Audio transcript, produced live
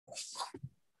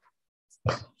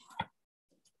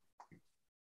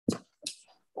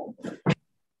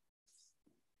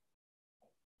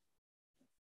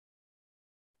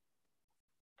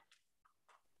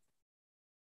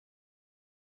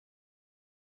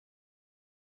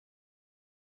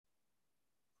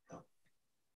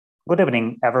Good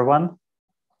evening, everyone.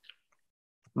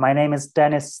 My name is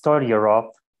Denis Stolyarov,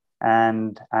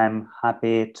 and I'm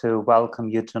happy to welcome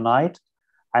you tonight.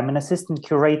 I'm an assistant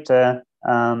curator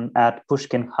at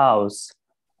Pushkin House,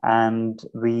 and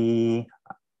we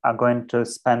are going to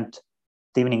spend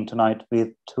the evening tonight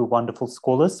with two wonderful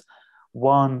scholars.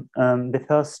 One, the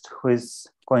first who is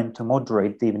going to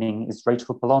moderate the evening is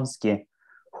Rachel Polonsky,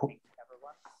 who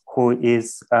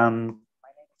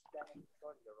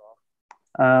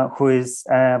is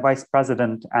Vice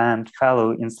President and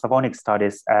Fellow in Slavonic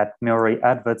Studies at Murray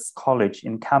Edwards College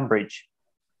in Cambridge.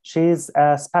 She is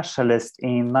a specialist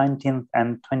in 19th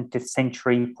and 20th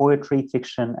century poetry,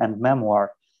 fiction, and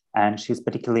memoir, and she's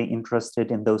particularly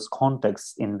interested in those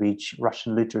contexts in which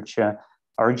Russian literature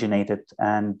originated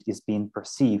and is being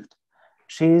perceived.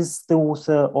 She is the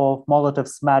author of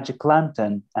Molotov's Magic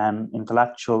Lantern, an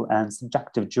intellectual and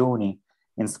subjective journey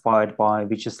inspired by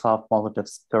Vyacheslav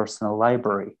Molotov's personal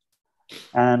library.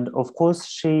 And of course,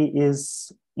 she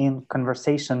is in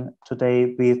conversation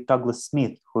today with Douglas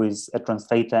Smith, who is a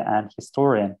translator and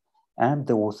historian and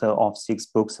the author of 6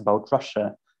 books about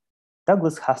Russia.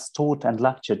 Douglas has taught and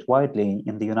lectured widely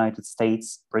in the United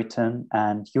States, Britain,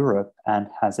 and Europe, and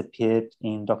has appeared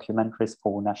in documentaries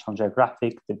for National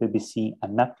Geographic, the BBC,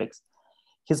 and Netflix.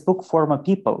 His book, Former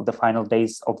People, The Final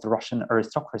Days of the Russian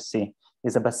Aristocracy,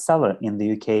 is a bestseller in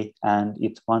the UK, and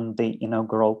it won the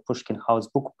inaugural Pushkin House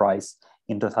Book Prize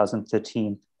in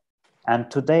 2013.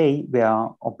 And today we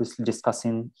are obviously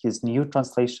discussing his new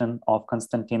translation of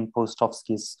Konstantin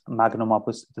Paustovsky's magnum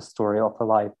opus, The Story of a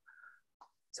Life.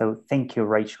 So thank you,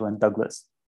 Rachel and Douglas.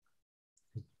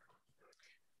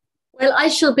 Well, I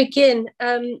shall begin.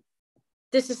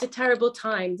 This is a terrible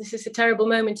time. This is a terrible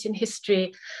moment in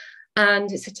history,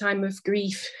 and it's a time of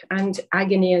grief and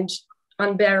agony and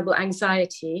unbearable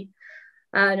anxiety.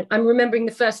 And I'm remembering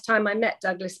the first time I met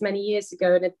Douglas many years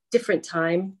ago at a different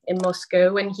time in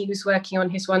Moscow when he was working on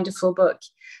his wonderful book,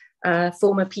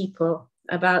 Former People,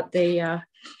 about the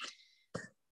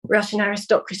Russian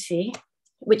aristocracy,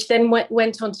 which then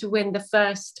went on to win the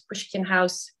first Pushkin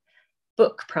House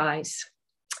Book Prize.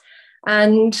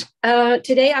 And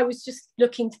today I was just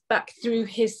looking back through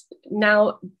his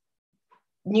now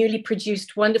newly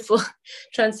produced wonderful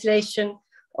translation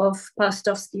of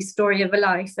Paustovsky's Story of a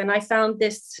Life. And I found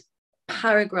this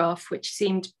paragraph, which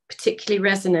seemed particularly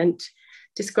resonant,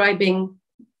 describing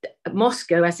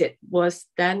Moscow as it was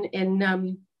then in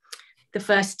the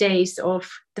first days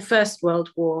of the First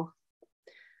World War.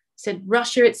 It said,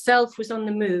 Russia itself was on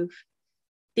the move.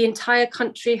 The entire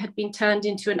country had been turned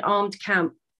into an armed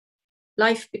camp.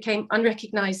 Life became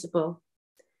unrecognizable.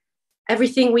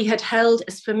 Everything we had held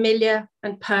as familiar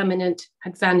and permanent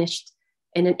had vanished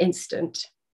in an instant.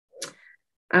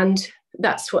 And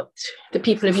that's what the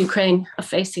people of Ukraine are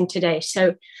facing today.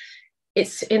 So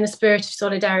it's in the spirit of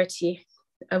solidarity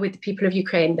with the people of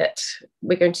Ukraine that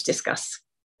we're going to discuss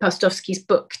Paustovsky's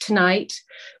book tonight,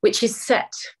 which is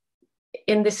set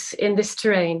in this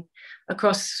terrain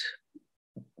across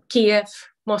Kiev,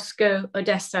 Moscow,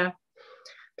 Odessa,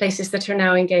 places that are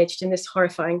now engaged in this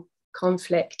horrifying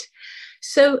conflict.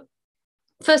 So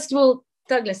first of all,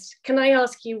 Douglas, can I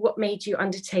ask you what made you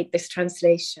undertake this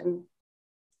translation?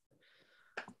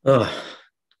 Oh,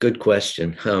 good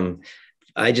question.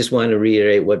 I just want to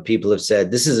reiterate what people have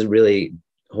said. This is a really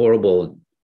horrible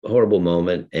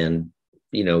moment. And,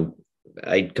 you know,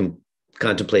 I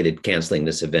contemplated canceling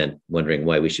this event, wondering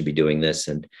why we should be doing this.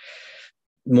 And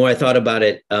the more I thought about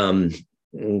it,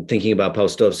 thinking about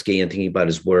Paustovsky and thinking about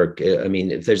his work, I mean,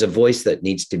 if there's a voice that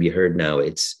needs to be heard now,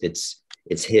 it's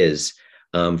his.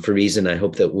 For reason I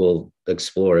hope that we'll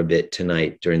explore a bit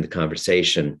tonight during the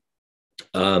conversation.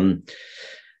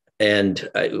 And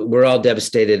we're all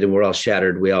devastated and we're all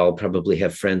shattered. We all probably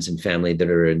have friends and family that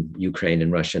are in Ukraine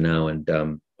and Russia now, and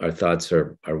our thoughts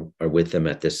are with them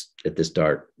at this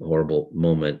dark, horrible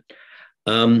moment.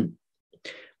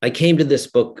 I came to this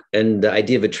book and the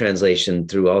idea of a translation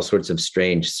through all sorts of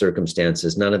strange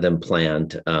circumstances, none of them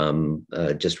planned,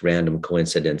 just random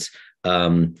coincidence.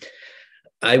 I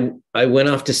went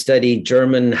off to study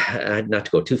German, not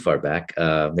to go too far back,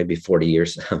 maybe 40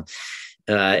 years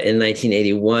in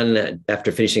 1981,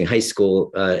 after finishing high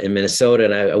school in Minnesota.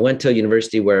 And I went to a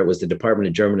university where it was the Department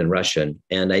of German and Russian.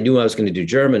 And I knew I was going to do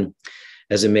German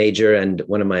as a major. And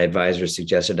one of my advisors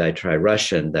suggested I try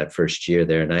Russian that first year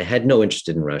there. And I had no interest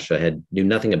in Russia. I knew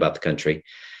nothing about the country.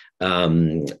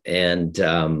 Said,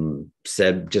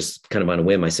 just kind of on a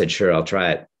whim, I said, sure, I'll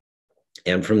try it.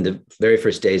 And from the very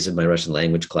first days of my Russian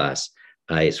language class,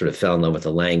 I sort of fell in love with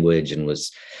the language and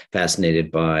was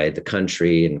fascinated by the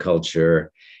country and culture.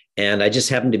 And I just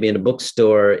happened to be in a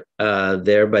bookstore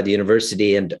there by the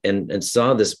university and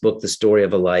saw this book, The Story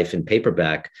of a Life, in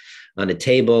paperback on a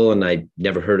table. And I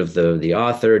never heard of the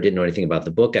author, didn't know anything about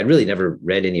the book. I'd really never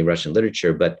read any Russian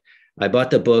literature, but I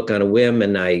bought the book on a whim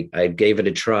and I gave it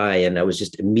a try. And I was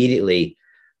just immediately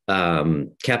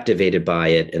captivated by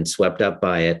it and swept up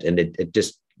by it. And it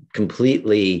just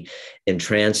completely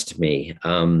entranced me.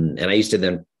 And I used to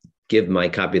then give my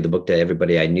copy of the book to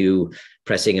everybody I knew,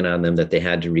 pressing it on them that they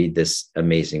had to read this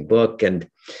amazing book. And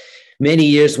many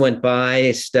years went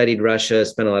by, studied Russia,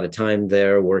 spent a lot of time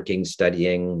there working,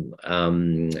 studying.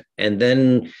 And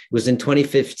then it was in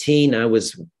 2015, I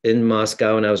was in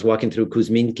Moscow and I was walking through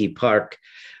Kuzminki Park.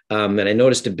 And I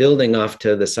noticed a building off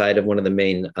to the side of one of the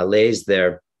main alleys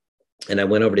there. And I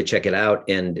went over to check it out.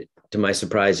 And to my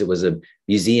surprise, it was a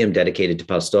museum dedicated to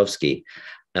Paustovsky.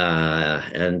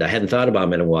 And I hadn't thought about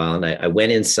him in a while. And I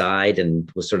went inside and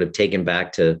was sort of taken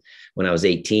back to when I was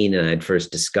 18 and I'd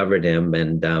first discovered him.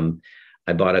 And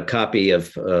I bought a copy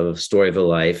of Story of a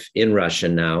Life in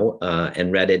Russian now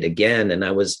and read it again. And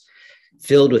I was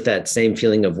filled with that same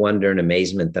feeling of wonder and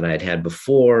amazement that I had had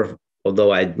before,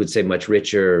 although I would say much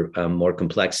richer, more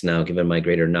complex now, given my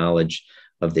greater knowledge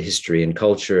of the history and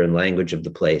culture and language of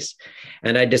the place.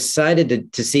 And I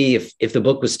decided to see if the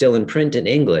book was still in print in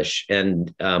English,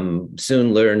 and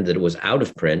soon learned that it was out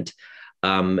of print.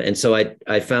 And so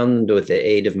I found, with the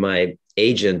aid of my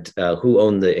agent, who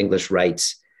owned the English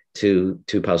rights to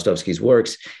Paustovsky's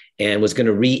works, and was going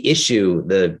to reissue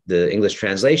the English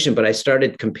translation. But I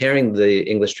started comparing the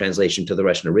English translation to the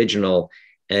Russian original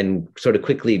and sort of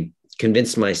quickly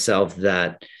convinced myself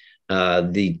that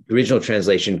the original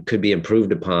translation could be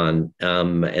improved upon.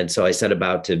 And so I set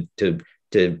about to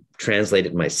translate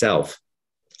it myself,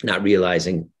 not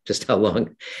realizing just how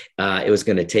long it was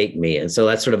going to take me. And so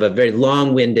that's sort of a very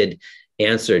long-winded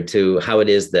answer to how it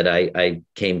is that I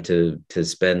came to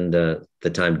spend the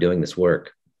time doing this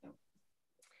work.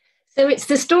 So it's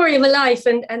the story of a life,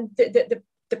 and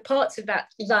the parts of that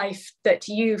life that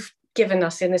you've given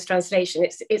us in this translation.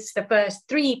 It's the first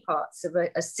 3 parts of a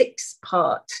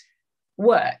 6-part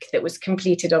work that was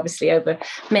completed obviously over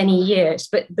many years,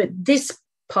 but this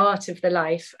part of the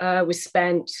life was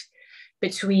spent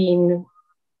between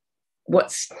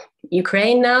what's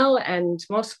Ukraine now and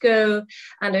Moscow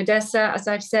and Odessa, as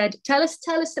I've said. Tell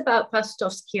us about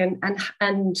Paustovsky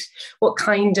and what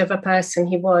kind of a person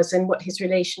he was and what his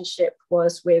relationship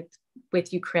was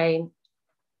with Ukraine.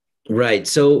 Right.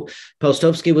 So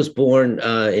Paustovsky was born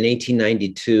in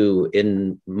 1892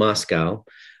 in Moscow,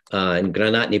 in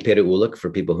Granatny Pereulok, for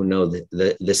people who know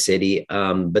the city.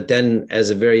 But then as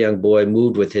a very young boy,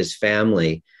 moved with his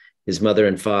family, his mother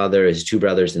and father, his 2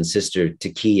 brothers and sister, to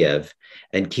Kiev.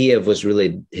 And Kiev was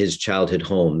really his childhood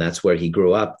home. That's where he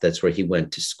grew up. That's where he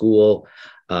went to school.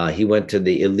 He went to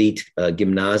the elite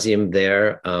gymnasium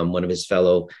there. One of his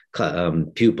fellow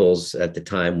pupils at the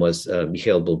time was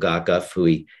Mikhail Bulgakov, who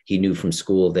he knew from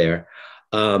school there.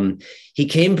 He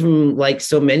came from, like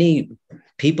so many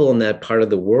people in that part of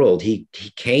the world, he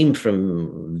came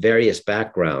from various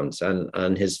backgrounds.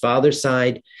 On his father's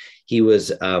side, he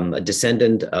was a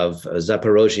descendant of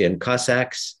Zaporozhian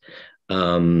Cossacks.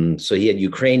 So he had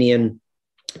Ukrainian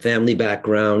family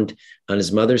background. On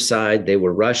his mother's side, they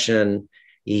were Russian.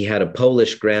 He had a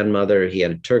Polish grandmother. He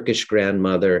had a Turkish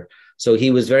grandmother. So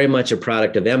he was very much a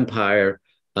product of empire,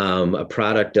 a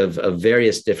product of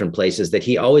various different places that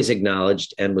he always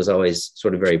acknowledged and was always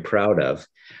sort of very proud of.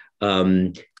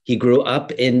 He grew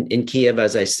up in Kiev.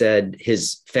 As I said,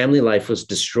 his family life was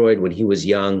destroyed when he was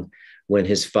young, when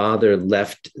his father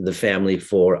left the family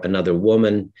for another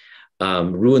woman,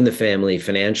 ruined the family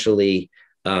financially,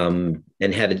 and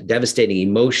had a devastating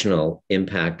emotional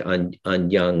impact on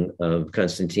young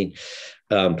Konstantin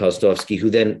Paustovsky, who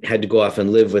then had to go off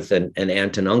and live with an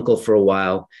aunt and uncle for a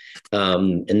while.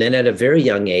 And then at a very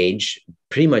young age,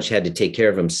 pretty much had to take care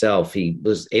of himself. He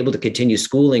was able to continue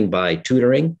schooling by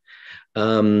tutoring.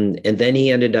 And then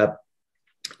he ended up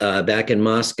back in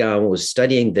Moscow and was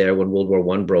studying there when World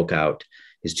War I broke out.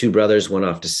 His 2 brothers went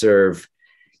off to serve.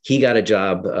 He got a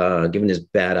job, given his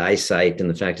bad eyesight and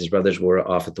the fact his brothers were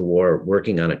off at the war,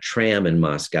 working on a tram in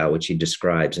Moscow, which he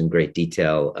describes in great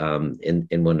detail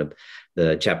in one of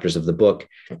the chapters of the book.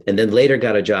 And then later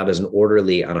got a job as an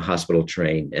orderly on a hospital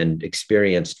train and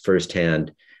experienced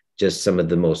firsthand just some of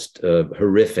the most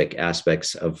horrific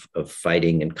aspects of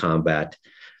fighting and combat.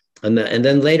 And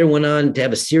then later went on to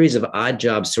have a series of odd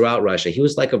jobs throughout Russia. He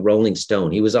was like a rolling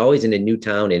stone. He was always in a new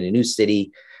town, in a new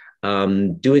city,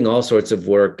 doing all sorts of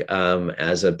work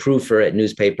as a proofer at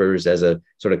newspapers, as a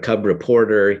sort of cub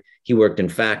reporter. He worked in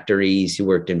factories, he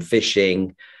worked in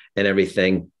fishing and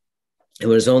everything. It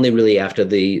was only really after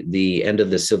the end of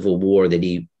the Civil War that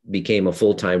he became a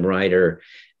full-time writer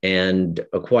and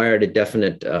acquired a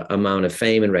definite amount of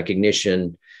fame and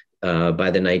recognition by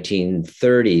the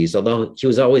 1930s, although he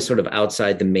was always sort of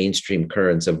outside the mainstream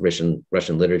currents of Russian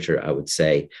literature, I would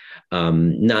say.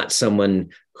 Not someone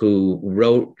who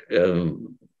wrote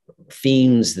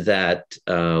themes that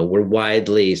were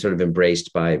widely sort of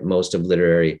embraced by most of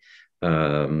literary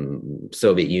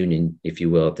Soviet Union, if you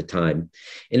will, at the time.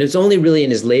 And it was only really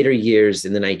in his later years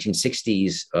in the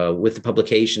 1960s, with the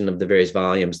publication of the various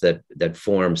volumes that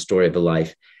form Story of a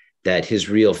Life, that his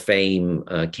real fame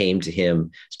came to him,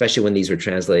 especially when these were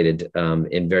translated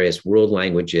in various world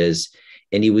languages.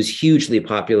 And he was hugely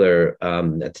popular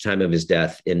at the time of his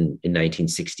death in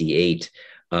 1968.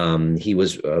 He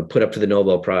was put up for the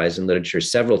Nobel Prize in Literature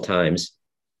several times,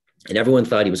 and everyone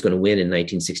thought he was going to win in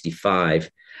 1965.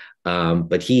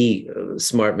 But he,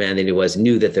 smart man that he was,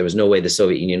 knew that there was no way the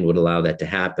Soviet Union would allow that to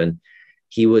happen.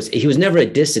 He was never a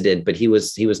dissident, but he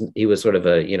was sort of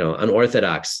a,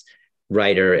 unorthodox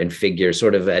writer and figure,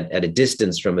 sort of at a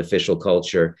distance from official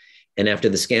culture. And after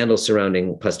the scandal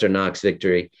surrounding Pasternak's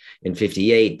victory in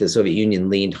 1958, the Soviet Union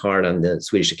leaned hard on the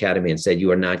Swedish Academy and said,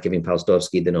 "You are not giving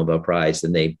Paustovsky the Nobel Prize."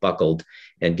 And they buckled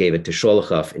and gave it to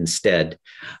Sholokhov instead.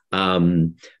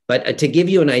 But to give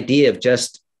you an idea of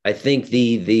just, I think,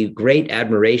 the great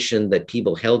admiration that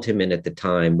people held him in at the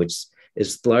time, which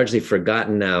is largely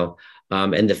forgotten now,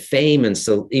 and the fame and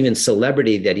even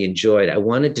celebrity that he enjoyed, I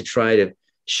wanted to try to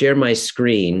share my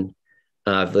screen.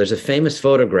 There's a famous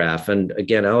photograph, and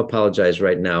again, I'll apologize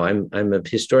right now. I'm a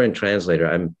historian translator.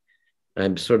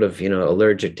 I'm sort of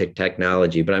allergic to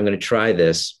technology, but I'm going to try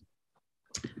this.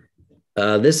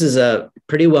 This is a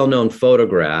pretty well-known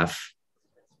photograph.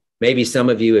 Maybe some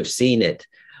of you have seen it,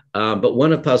 but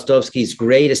one of Paustovsky's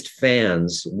greatest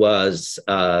fans was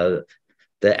the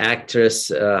actress,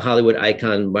 Hollywood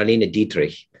icon Marlene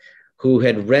Dietrich, who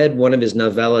had read one of his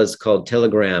novellas called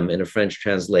Telegram in a French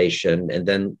translation, and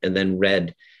then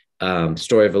read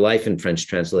Story of a Life in French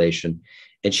translation.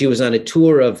 And she was on a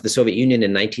tour of the Soviet Union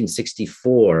in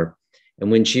 1964.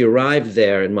 And when she arrived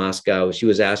there in Moscow, she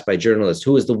was asked by journalists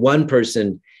who was the one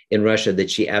person in Russia that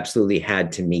she absolutely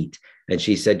had to meet. And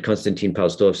she said, Konstantin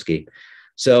Paustovsky.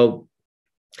 So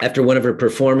after one of her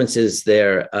performances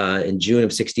there in June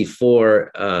of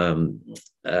 1964,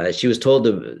 she was told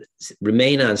to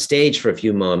remain on stage for a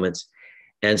few moments,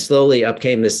 and slowly up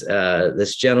came this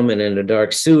gentleman in a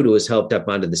dark suit who was helped up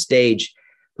onto the stage.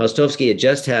 Paustovsky had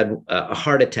just had a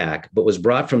heart attack, but was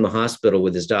brought from the hospital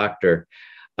with his doctor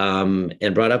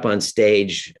and brought up on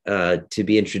stage to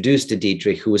be introduced to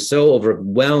Dietrich, who was so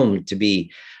overwhelmed to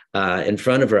be in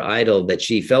front of her idol that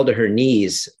she fell to her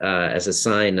knees as a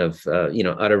sign of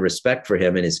utter respect for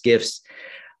him and his gifts.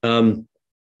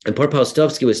 And poor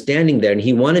Paustovsky was standing there, and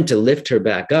he wanted to lift her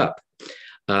back up,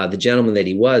 the gentleman that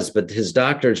he was, but his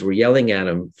doctors were yelling at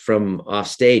him from off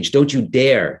stage, don't you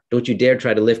dare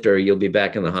try to lift her, or you'll be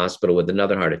back in the hospital with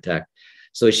another heart attack.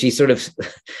 So she sort of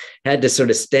had to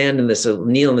sort of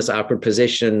kneel in this awkward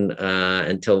position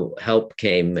until help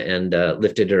came and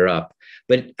lifted her up.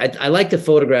 But I like the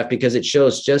photograph because it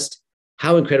shows just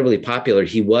how incredibly popular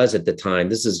he was at the time.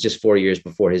 This is just 4 years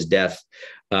before his death.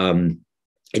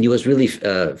 And he was really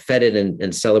feted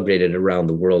and celebrated around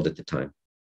the world at the time.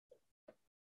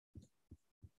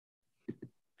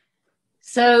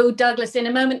 So, Douglas, in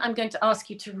a moment, I'm going to ask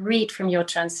you to read from your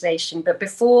translation. But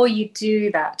before you do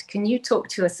that, can you talk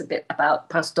to us a bit about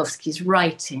Paustovsky's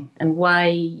writing and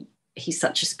why he's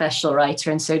such a special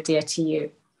writer and so dear to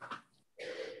you?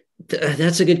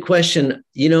 That's a good question.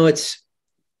 It's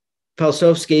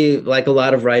Paustovsky, like a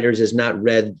lot of writers, is not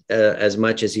read as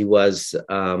much as he was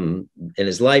in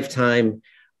his lifetime.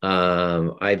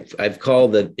 I've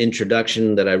called the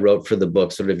introduction that I wrote for the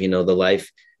book sort of, the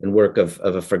life and work of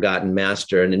a forgotten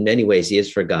master. And in many ways, he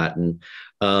is forgotten.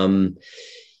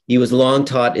 He was long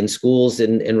taught in schools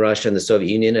in Russia and the Soviet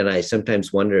Union. And I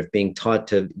sometimes wonder if being taught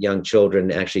to young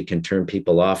children actually can turn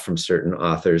people off from certain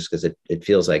authors, because it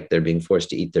feels like they're being forced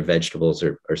to eat their vegetables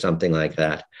or something like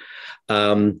that.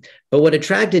 But what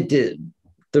attracted me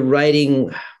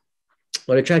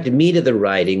to the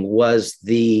writing was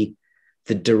the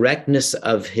directness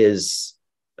of his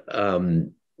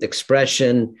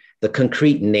expression, the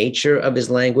concrete nature of his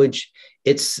language.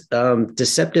 It's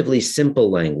deceptively simple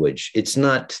language. There's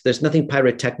nothing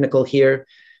pyrotechnical here.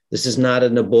 This is not a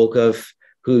Nabokov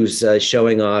who's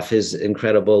showing off his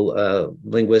incredible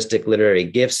linguistic literary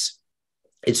gifts.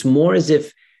 It's more as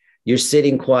if you're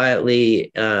sitting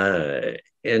quietly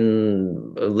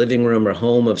in a living room or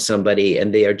home of somebody,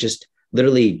 and they are just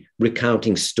literally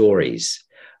recounting stories.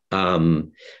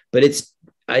 But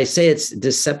I say it's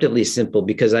deceptively simple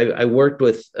because I worked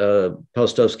with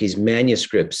Paustovsky's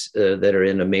manuscripts that are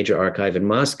in a major archive in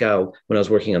Moscow when I was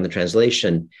working on the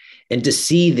translation. And to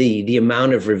see the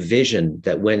amount of revision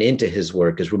that went into his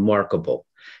work is remarkable.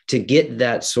 To get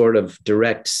that sort of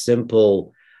direct,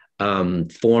 simple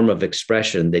form of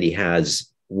expression that he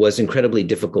has was incredibly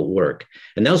difficult work.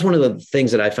 And that was one of the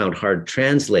things that I found hard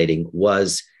translating,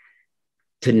 was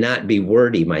to not be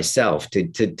wordy myself, to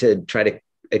try to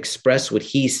express what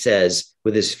he says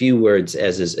with as few words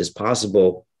as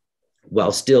possible,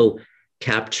 while still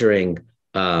capturing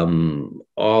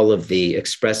all of the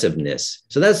expressiveness.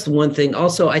 So that's the one thing.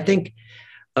 Also, I think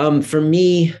for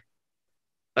me,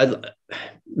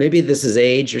 maybe this is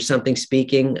age or something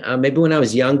speaking. Maybe when I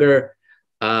was younger,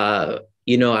 I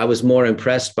was more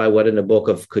impressed by what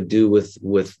Nabokov could do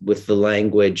with the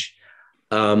language.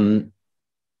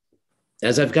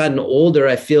 As I've gotten older,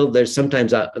 I feel there's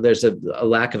sometimes there's a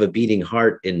lack of a beating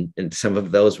heart in some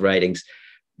of those writings.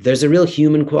 There's a real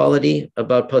human quality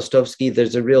about Paustovsky.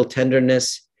 There's a real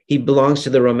tenderness. He belongs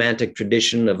to the romantic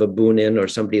tradition of a Bunin or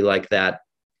somebody like that.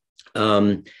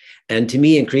 And to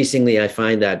me, increasingly, I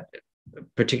find that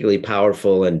particularly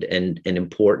powerful and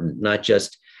important, not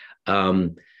just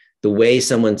the way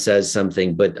someone says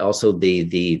something, but also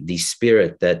the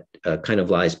spirit that kind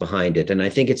of lies behind it. And I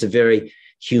think it's a very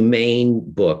humane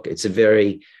book. It's a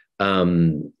very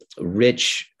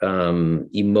rich,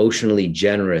 emotionally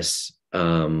generous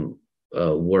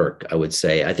work, I would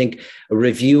say. I think a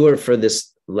reviewer for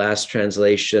this last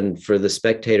translation for the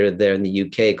Spectator there in the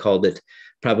UK called it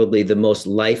probably the most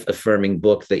life-affirming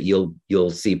book that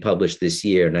you'll see published this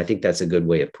year. And I think that's a good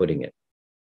way of putting it.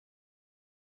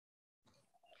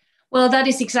 Well, that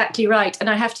is exactly right. And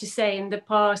I have to say, in the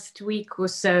past week or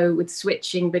so, with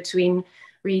switching between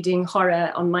reading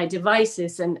horror on my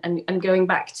devices and going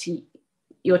back to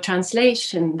your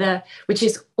translation, which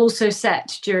is also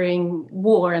set during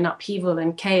war and upheaval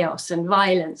and chaos and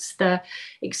violence, the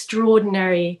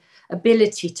extraordinary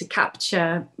ability to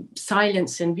capture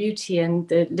silence and beauty and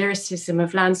the lyricism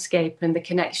of landscape and the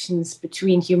connections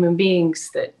between human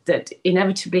beings that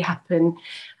inevitably happen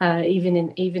even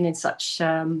in such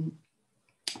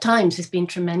times has been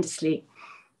tremendously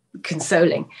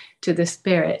consoling to the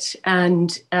spirit.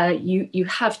 And you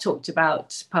have talked about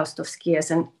Paustovsky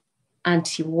as an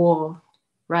anti-war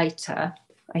writer,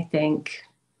 I think,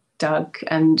 Doug.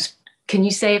 And can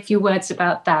you say a few words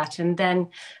about that? And then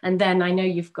I know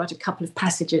you've got a couple of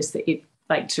passages that you'd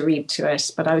like to read to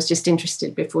us, but I was just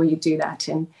interested before you do that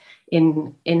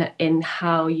in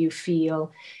how you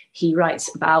feel he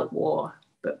writes about war,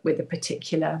 but with a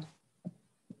particular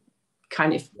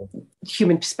kind of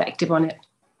human perspective on it.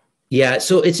 Yeah,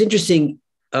 so it's interesting.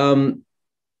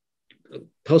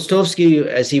 Paustovsky,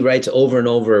 as he writes over and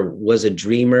over, was a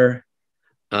dreamer,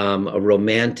 a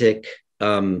romantic.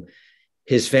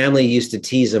 His family used to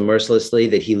tease him mercilessly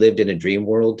that he lived in a dream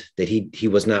world, that he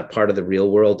was not part of the real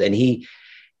world. And he,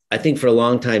 I think for a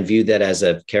long time, viewed that as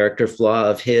a character flaw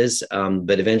of his,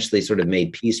 but eventually sort of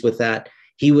made peace with that.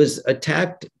 He was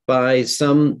attacked by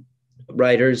some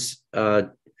writers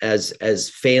as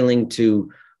failing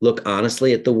to look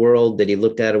honestly at the world, that he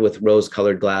looked at it with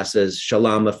rose-colored glasses.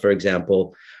 Shalama, for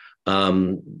example,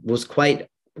 was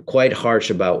quite harsh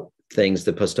about things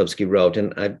that Paustovsky wrote.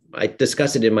 And I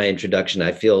discussed it in my introduction,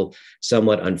 I feel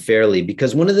somewhat unfairly,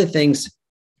 because one of the things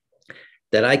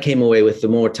that I came away with the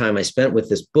more time I spent with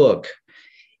this book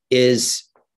is,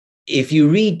 if you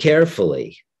read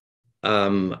carefully,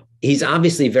 he's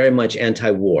obviously very much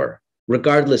anti-war,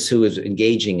 regardless who is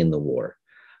engaging in the war,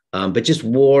 but just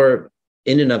war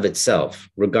in and of itself,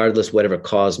 regardless whatever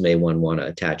cause may one want to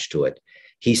attach to it.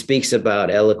 He speaks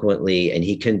about eloquently and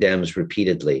he condemns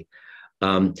repeatedly.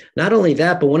 Not only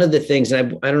that, but one of the things,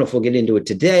 and I don't know if we'll get into it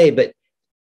today, but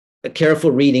a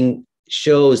careful reading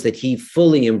shows that he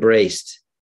fully embraced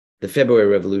the February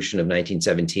Revolution of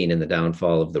 1917 and the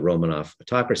downfall of the Romanov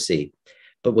autocracy.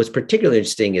 But what's particularly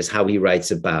interesting is how he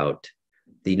writes about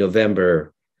the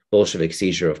November Bolshevik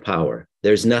seizure of power.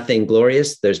 There's nothing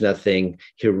glorious, there's nothing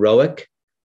heroic.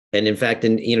 And in fact,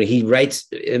 he writes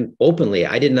openly,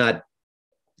 I did not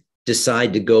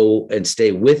decide to go and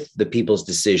stay with the people's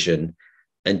decision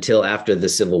until after the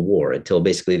Civil War, until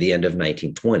basically the end of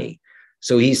 1920.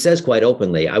 So he says quite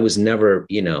openly, I was never,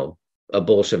 a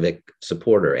Bolshevik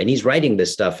supporter. And he's writing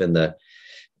this stuff in the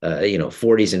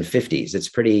 40s and 50s. It's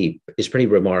pretty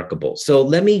remarkable. So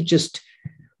let me just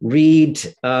read.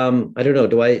 I don't know.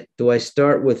 Do I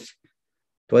start with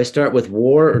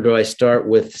war, or do I start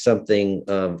with something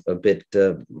a bit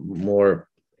more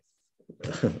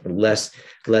less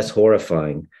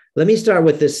horrifying? Let me start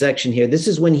with this section here. This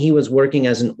is when he was working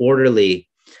as an orderly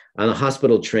on a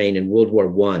hospital train in World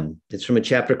War I. It's from a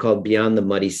chapter called Beyond the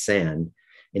Muddy Sand.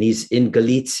 And he's in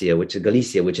Galicia, which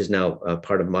is now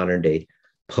part of modern day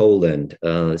Poland.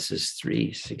 This is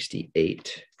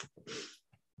 368.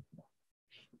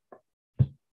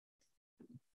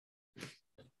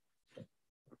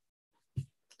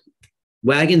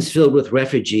 Wagons filled with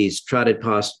refugees trotted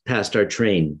past our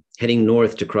train, heading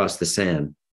north to cross the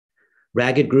San.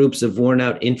 Ragged groups of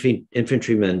worn-out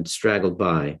infantrymen straggled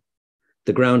by.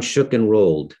 The ground shook and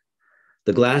rolled.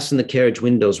 The glass in the carriage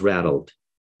windows rattled.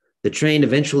 The train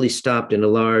eventually stopped in a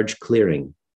large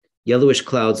clearing. Yellowish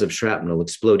clouds of shrapnel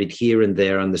exploded here and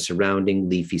there on the surrounding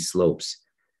leafy slopes.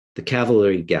 The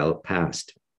cavalry galloped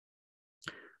past.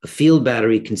 A field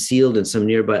battery concealed in some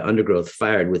nearby undergrowth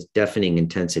fired with deafening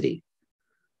intensity.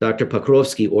 Dr.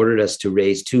 Pokrovsky ordered us to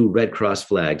raise 2 Red Cross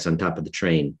flags on top of the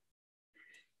train.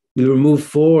 We were moved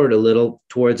forward a little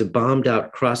towards a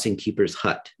bombed-out crossing keeper's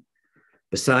hut.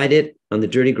 Beside it, on the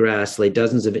dirty grass, lay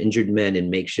dozens of injured men in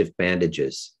makeshift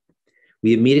bandages.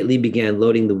 We immediately began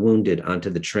loading the wounded onto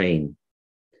the train.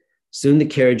 Soon the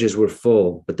carriages were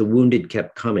full, but the wounded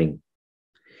kept coming.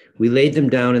 We laid them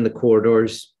down in the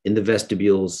corridors, in the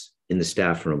vestibules, in the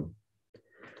staff room.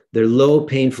 Their low,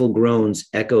 painful groans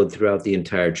echoed throughout the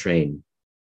entire train.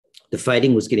 The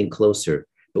fighting was getting closer,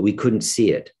 but we couldn't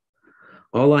see it.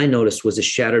 All I noticed was a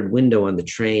shattered window on the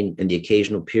train and the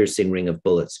occasional piercing ring of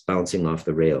bullets bouncing off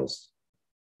the rails.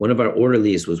 One of our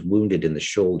orderlies was wounded in the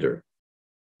shoulder.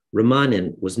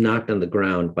 Ramanin was knocked on the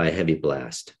ground by a heavy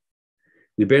blast.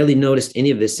 We barely noticed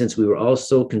any of this since we were all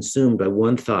so consumed by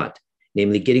one thought,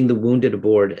 namely getting the wounded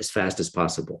aboard as fast as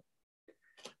possible.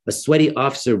 A sweaty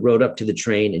officer rode up to the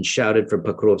train and shouted for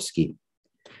Pokrovsky.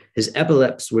 His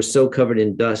epaulets were so covered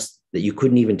in dust that you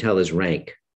couldn't even tell his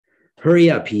rank.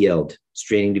 "Hurry up," he yelled,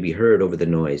 straining to be heard over the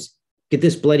noise. "Get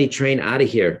this bloody train out of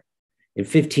here. In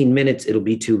 15 minutes, it'll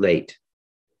be too late.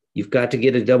 You've got to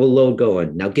get a double load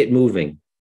going. Now get moving."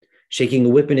 Shaking a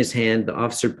whip in his hand, the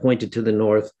officer pointed to the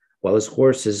north while his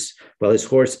horse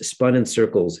spun in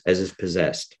circles as if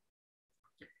possessed.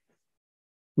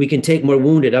 "We can take more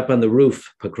wounded up on the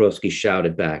roof," Pokrovsky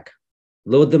shouted back.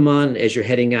 "Load them on as you're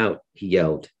heading out," he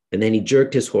yelled, and then he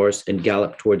jerked his horse and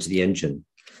galloped towards the engine.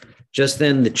 Just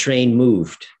then, the train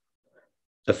moved.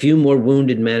 A few more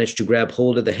wounded managed to grab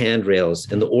hold of the handrails,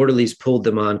 and the orderlies pulled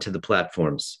them onto the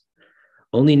platforms.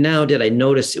 Only now did I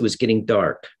notice it was getting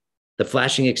dark. The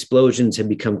flashing explosions had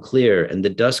become clear, and the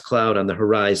dust cloud on the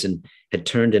horizon had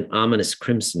turned an ominous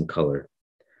crimson color.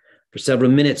 For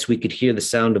several minutes, we could hear the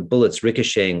sound of bullets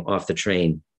ricocheting off the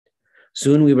train.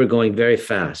 Soon we were going very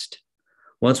fast.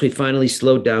 Once we finally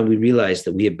slowed down, we realized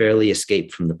that we had barely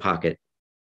escaped from the pocket.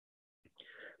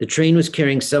 The train was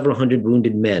carrying several hundred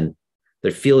wounded men,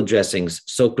 their field dressings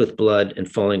soaked with blood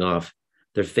and falling off,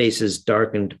 their faces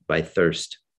darkened by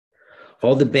thirst.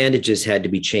 All the bandages had to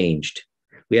be changed.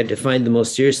 We had to find the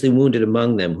most seriously wounded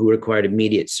among them who required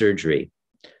immediate surgery.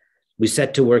 We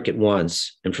set to work at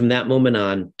once, and from that moment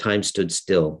on, time stood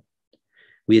still.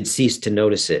 We had ceased to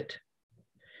notice it.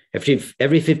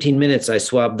 Every 15 minutes, I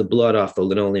swabbed the blood off the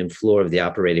linoleum floor of the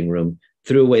operating room,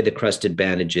 threw away the crusted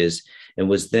bandages, and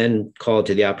was then called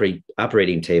to the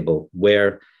operating table,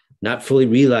 where, not fully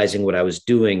realizing what I was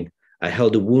doing, I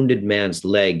held a wounded man's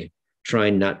leg,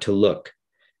 trying not to look,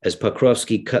 as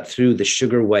Pokrovsky cut through the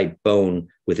sugar-white bone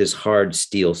with his hard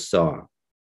steel saw.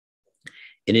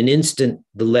 In an instant,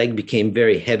 the leg became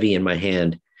very heavy in my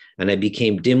hand, and I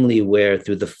became dimly aware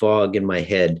through the fog in my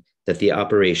head that the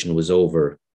operation was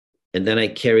over. And then I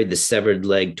carried the severed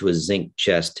leg to a zinc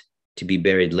chest to be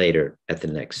buried later at the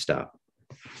next stop.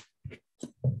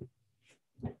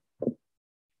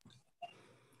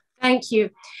 Thank you.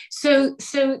 So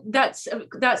that's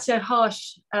a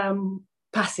harsh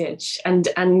passage, and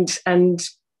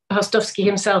Paustovsky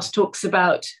himself talks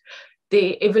about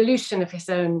the evolution of his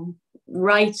own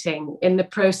writing in the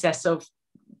process of,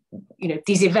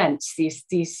 these events,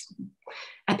 these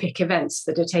epic events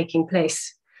that are taking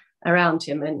place around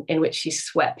him, and in which he's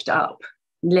swept up.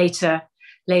 Later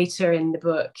in the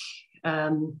book,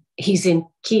 he's in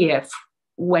Kiev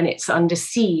when it's under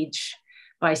siege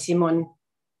by Simon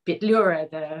Petlura,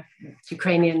 the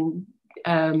Ukrainian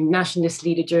nationalist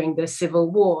leader during the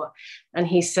Civil War. And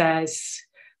he says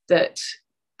that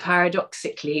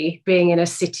paradoxically, being in a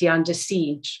city under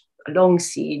siege, a long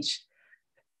siege,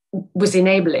 was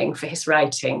enabling for his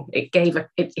writing.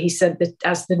 He said that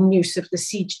as the noose of the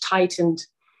siege tightened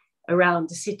around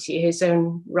the city, his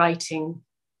own writing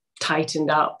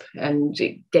tightened up, and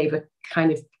it gave a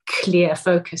kind of clear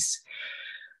focus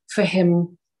for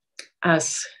him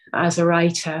as a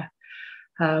writer,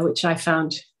 which I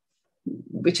found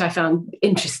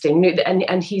interesting.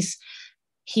 And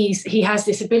he has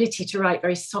this ability to write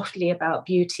very softly about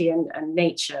beauty and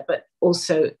nature, but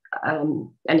also,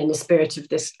 and in the spirit of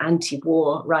this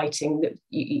anti-war writing, that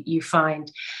you find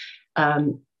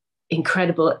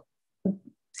incredible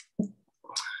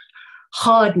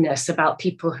hardness about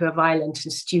people who are violent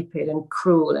and stupid and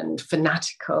cruel and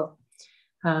fanatical,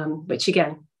 which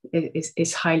again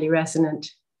is highly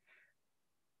resonant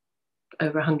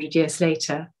over 100 years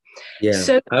later. Yeah,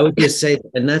 so I would just say,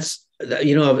 and that's,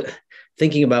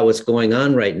 thinking about what's going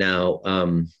on right now,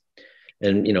 and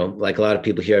like a lot of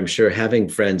people here, I'm sure, having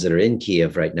friends that are in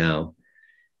Kiev right now,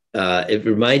 it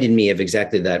reminded me of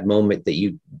exactly that moment that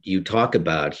you talk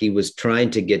about. He was trying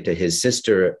to get to his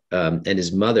sister and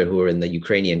his mother, who were in the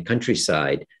Ukrainian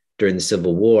countryside during the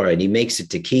Civil War, and he makes it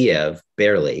to Kiev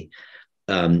barely,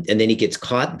 and then he gets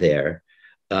caught there.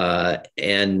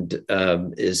 And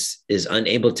is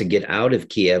unable to get out of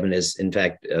Kiev, and is in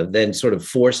fact then sort of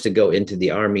forced to go into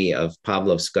the army of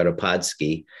Pavlov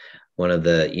Skoropadsky, one of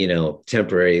the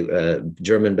temporary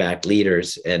German-backed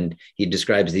leaders. And he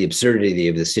describes the absurdity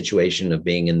of the situation of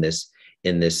being in this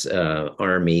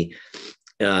army.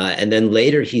 And then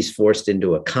later he's forced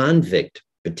into a convict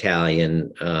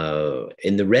battalion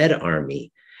in the Red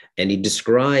Army, and he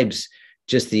describes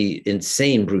just the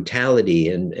insane brutality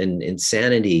and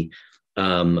insanity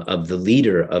of the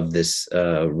leader of this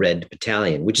Red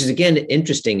Battalion, which is again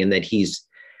interesting in that he's,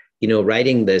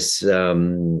 writing this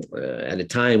at a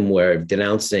time where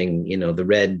denouncing, the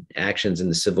Red actions in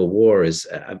the Civil War is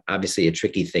obviously a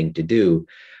tricky thing to do.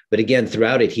 But again,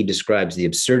 throughout it, he describes the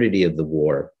absurdity of the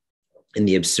war and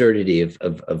the absurdity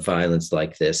of violence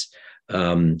like this.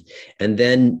 And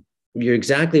then you're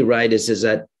exactly right, is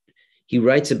that he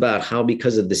writes about how,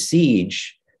 because of the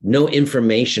siege, no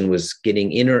information was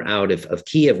getting in or out of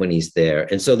Kiev when he's there.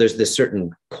 And so there's this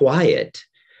certain quiet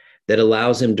that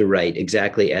allows him to write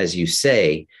exactly as you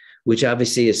say, which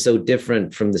obviously is so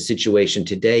different from the situation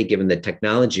today, given the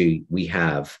technology we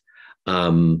have,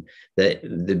 the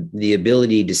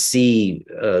ability to see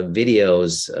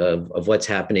videos of what's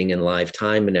happening in live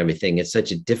time and everything. It's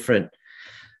such a different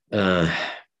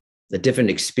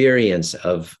experience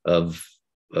of a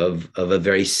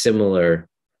very similar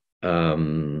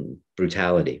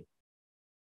brutality.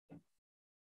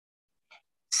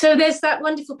 So there's that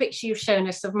wonderful picture you've shown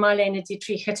us of Marlene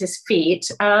Dietrich at his feet,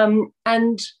 and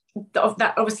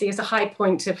that obviously is a high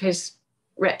point of his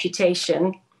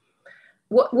reputation.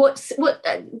 What's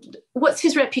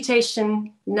his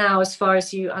reputation now, as far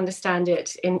as you understand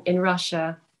it, in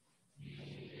Russia?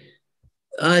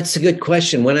 It's a good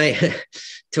question. When I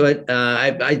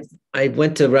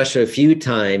went to Russia a few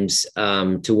times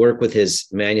to work with his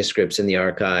manuscripts in the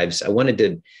archives. I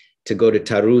wanted to go to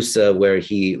Tarusa, where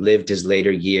he lived his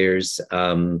later years,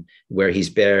 where he's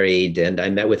buried. And I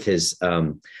met with his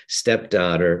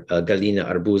stepdaughter,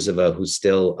 Galina Arbuzova, who's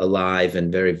still alive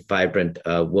and very vibrant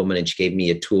woman. And she gave me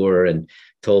a tour and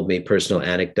told me personal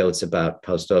anecdotes about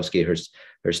Paustovsky,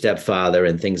 her stepfather,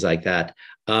 and things like that.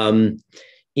 I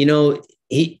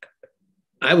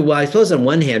suppose on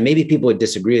one hand, maybe people would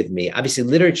disagree with me. Obviously,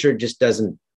 literature just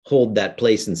doesn't hold that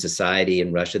place in society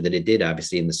in Russia that it did,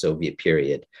 obviously, in the Soviet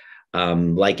period.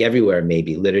 Like everywhere,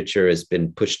 maybe literature has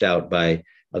been pushed out by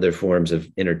other forms of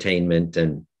entertainment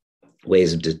and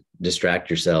ways to distract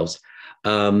yourselves.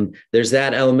 There's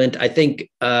that element. I think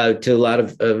to a lot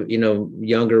of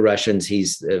younger Russians,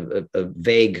 he's a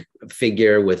vague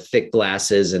figure with thick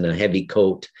glasses and a heavy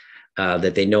coat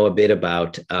that they know a bit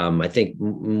about. I think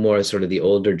more sort of the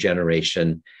older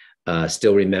generation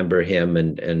still remember him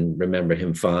and remember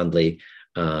him fondly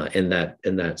in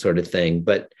that sort of thing.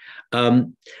 But I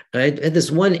had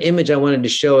this one image I wanted to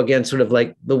show, again, sort of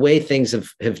like the way things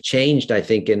have changed, I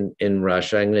think, in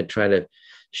Russia. I'm going to try to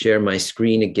share my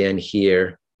screen again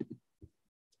here.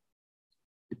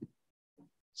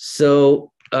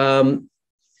 So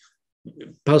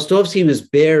Paustovsky was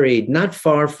buried not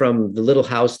far from the little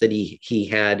house that he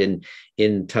had in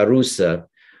Tarusa,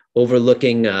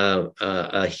 overlooking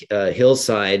a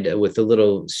hillside with a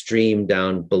little stream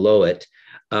down below it.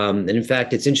 And in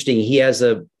fact, it's interesting. He had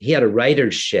a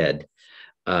writer's shed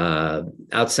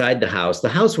outside the house. The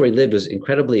house where he lived was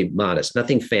incredibly modest,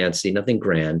 nothing fancy, nothing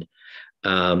grand.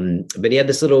 But he had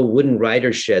this little wooden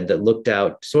writer's shed that looked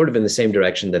out sort of in the same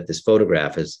direction that this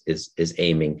photograph is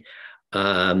aiming.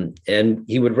 And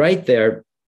he would write there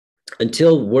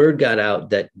until word got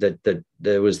out that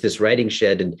there was this writing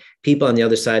shed, and people on the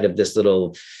other side of this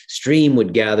little stream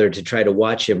would gather to try to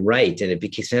watch him write. And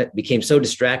it became so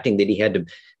distracting that he had to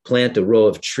plant a row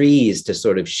of trees to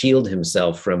sort of shield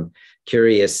himself from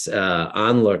curious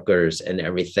onlookers and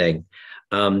everything.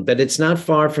 But it's not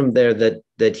far from there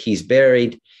that he's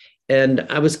buried. And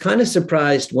I was kind of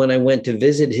surprised when I went to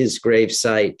visit his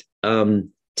gravesite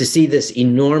to see this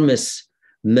enormous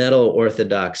metal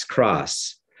Orthodox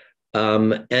cross.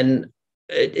 And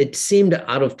it seemed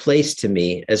out of place to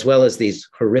me, as well as these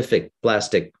horrific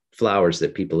plastic flowers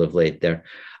that people have laid there,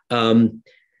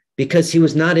 because he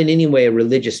was not in any way a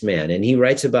religious man. And he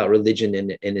writes about religion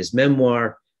in his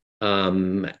memoir.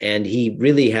 And he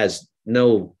really has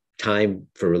no time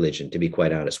for religion, to be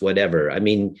quite honest, whatever. I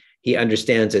mean, he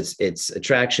understands its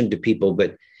attraction to people,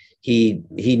 but he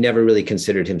never really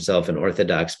considered himself an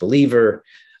Orthodox believer,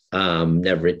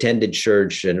 never attended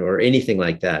church or anything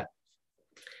like that.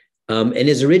 And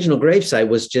his original gravesite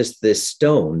was just this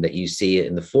stone that you see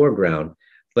in the foreground,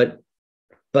 but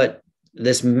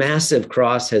this massive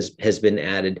cross has been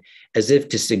added as if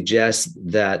to suggest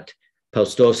that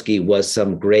Paustovsky was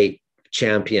some great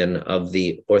champion of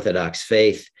the Orthodox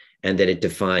faith and that it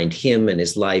defined him and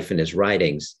his life and his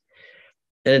writings.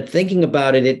 And thinking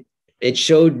about it, it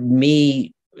showed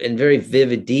me in very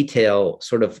vivid detail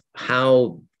sort of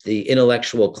how the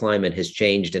intellectual climate has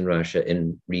changed in Russia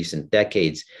in recent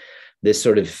decades. This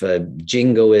sort of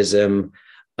jingoism,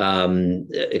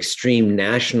 extreme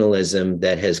nationalism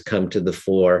that has come to the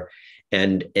fore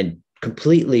and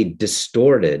completely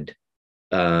distorted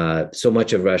so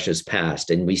much of Russia's past.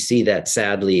 And we see that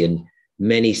sadly in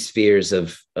many spheres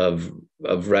of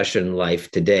Russian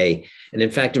life today. And in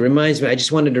fact, it reminds me, I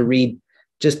just wanted to read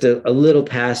just a little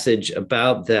passage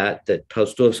about that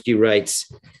Paustovsky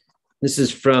writes. This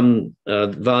is from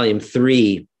volume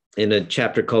 3 in a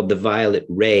chapter called The Violet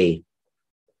Ray.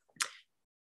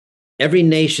 Every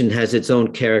nation has its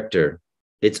own character,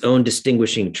 its own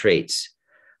distinguishing traits,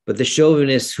 but the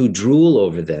chauvinists who drool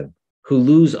over them, who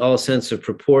lose all sense of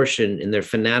proportion in their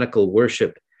fanatical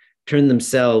worship, turn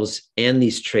themselves and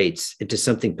these traits into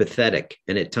something pathetic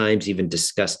and at times even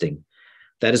disgusting.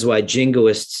 That is why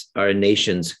jingoists are a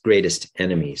nation's greatest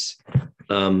enemies.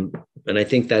 And I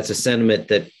think that's a sentiment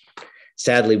that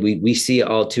sadly we see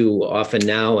all too often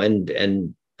now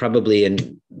and probably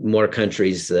in more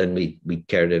countries than we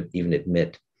care to even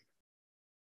admit.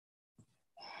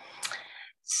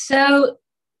 So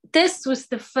this was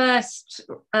the first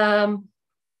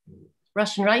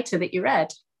Russian writer that you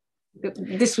read.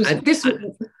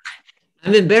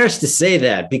 I'm embarrassed to say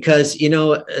that because, you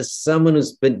know, as someone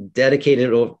who's been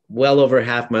dedicated well over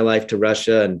half my life to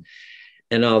Russia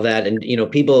and all that, and, you know,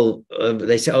 people,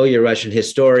 they say, oh, you're a Russian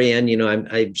historian. You know,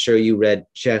 I'm sure you read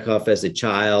Chekhov as a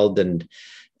child and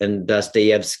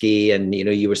Dostoevsky, and, you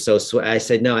know, you were so, I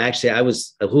said, no, actually, I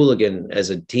was a hooligan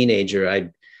as a teenager. I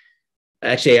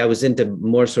was into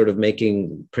more sort of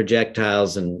making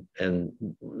projectiles and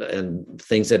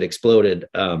things that exploded,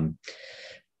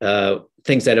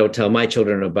 things I don't tell my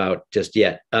children about just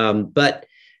yet. But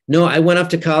no, I went off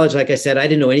to college. Like I said, I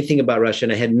didn't know anything about Russia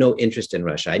and I had no interest in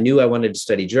Russia. I knew I wanted to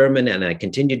study German and I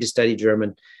continued to study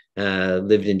German,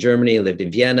 lived in Germany, lived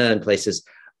in Vienna and places.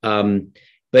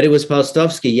 But it was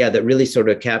Paustovsky, that really sort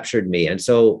of captured me. And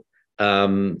so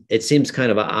it seems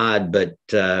kind of odd, but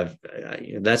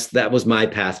that was my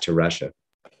path to Russia.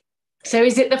 So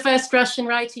is it the first Russian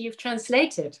writer you've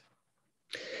translated?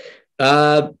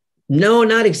 No,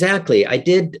 not exactly. I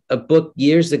did a book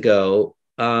years ago.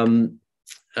 I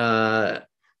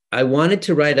wanted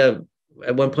to write at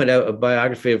one point a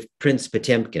biography of Prince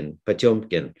Potemkin.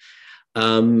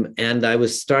 And I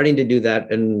was starting to do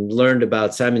that and learned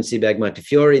about Simon Sebag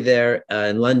Montefiore there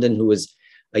in London, who was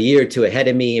a year or two ahead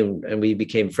of me, and we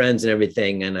became friends and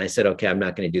everything. And I said, okay, I'm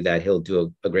not going to do that. He'll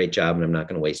do a great job and I'm not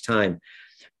going to waste time.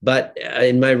 But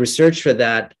in my research for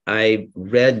that, I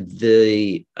read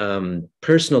the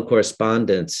personal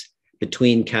correspondence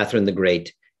between Catherine the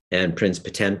Great and Prince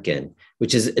Potemkin,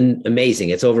 which is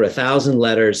amazing. It's over 1,000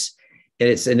 letters. And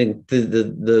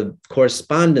the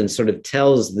correspondence sort of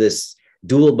tells this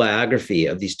dual biography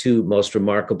of these two most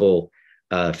remarkable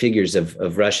figures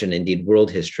of Russian, indeed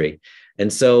world history.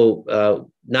 And so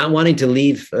not wanting to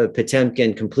leave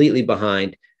Potemkin completely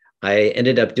behind, I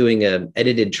ended up doing an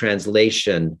edited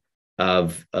translation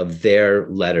of their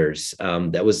letters.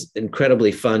 That was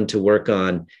incredibly fun to work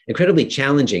on, incredibly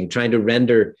challenging, trying to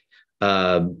render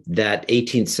that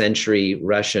 18th century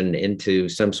Russian into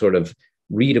some sort of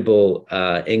readable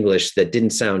English that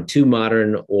didn't sound too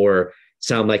modern or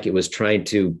sound like it was trying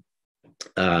to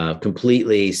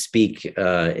completely speak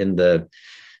in the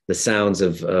sounds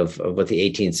of what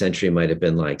the 18th century might have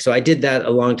been like. So I did that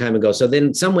a long time ago. So then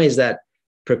in some ways that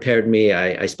prepared me,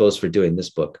 I suppose, for doing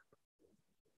this book.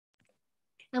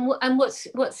 And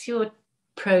what's your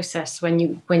process when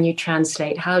you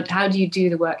translate? How do you do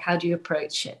the work? How do you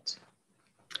approach it?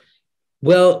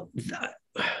 Well,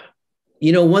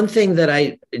 One thing that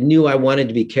I knew I wanted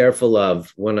to be careful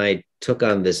of when I took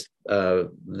on this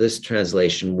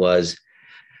translation was,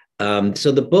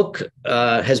 so the book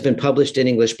has been published in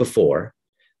English before.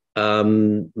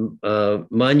 Manya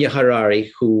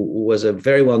Harari, who was a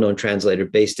very well-known translator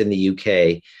based in the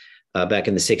UK back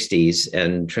in the 60s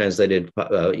and translated,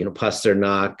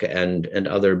 Pasternak and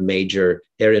other major,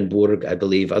 Ehrenburg, I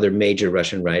believe, other major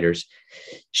Russian writers.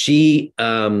 She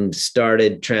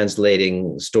started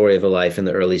translating Story of a Life in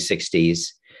the early 60s.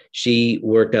 She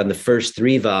worked on the first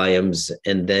 3 volumes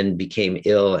and then became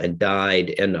ill and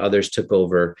died, and others took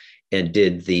over and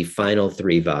did the final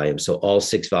 3 volumes. So all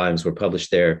 6 volumes were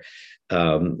published there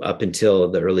up until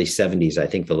the early 70s. I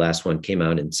think the last one came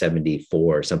out in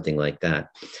 74 or something like that,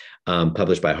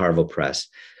 published by Harville Press.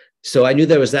 So I knew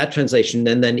there was that translation.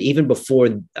 And then even before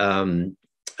the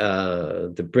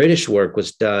British work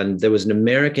was done, there was an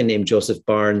American named Joseph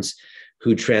Barnes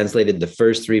who translated the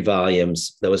first 3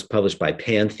 volumes that was published by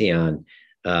Pantheon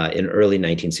in early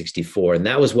 1964. And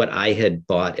that was what I had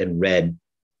bought and read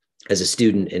as a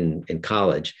student in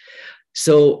college.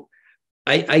 So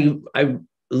I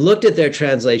looked at their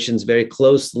translations very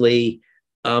closely,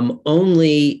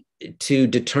 only to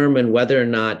determine whether or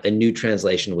not a new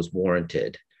translation was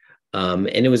warranted. And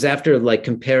it was after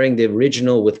comparing the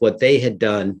original with what they had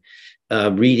done,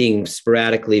 reading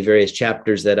sporadically various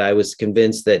chapters, that I was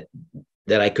convinced that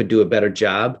I could do a better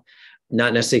job.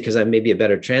 Not necessarily because I may be a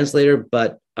better translator,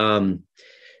 but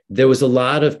there was a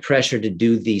lot of pressure to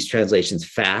do these translations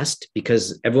fast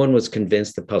because everyone was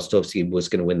convinced that Paustovsky was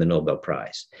going to win the Nobel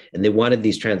Prize. And they wanted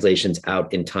these translations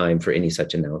out in time for any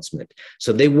such announcement.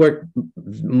 So they worked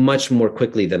much more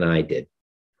quickly than I did.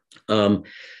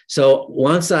 So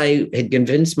once I had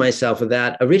convinced myself of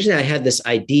that, originally I had this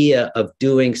idea of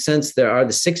doing, since there are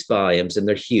the 6 volumes and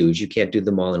they're huge, you can't do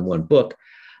them all in one book.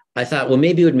 I thought, well,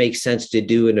 maybe it would make sense to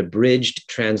do an abridged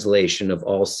translation of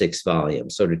all 6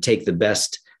 volumes. So to take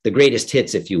the greatest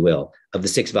hits, if you will, of the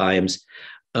 6 volumes,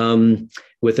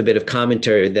 with a bit of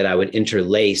commentary that I would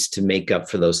interlace to make up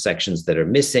for those sections that are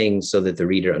missing, so that the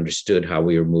reader understood how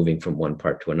we were moving from one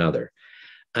part to another.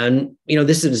 And,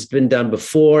 this has been done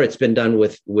before. It's been done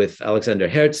with Alexander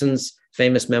Herzen's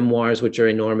famous memoirs, which are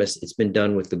enormous. It's been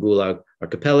done with the Gulag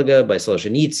Archipelago by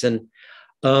Solzhenitsyn.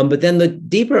 But then the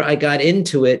deeper I got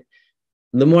into it,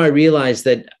 the more I realized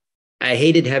that I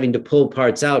hated having to pull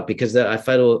parts out, because I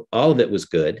felt all of it was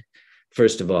good,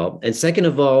 first of all. And second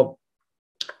of all,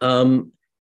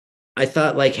 I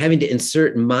thought having to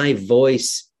insert my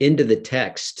voice into the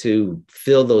text to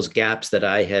fill those gaps that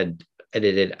I had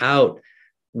edited out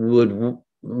would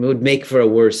make for a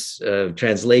worse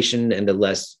translation and a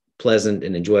less pleasant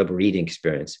and enjoyable reading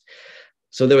experience.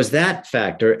 So there was that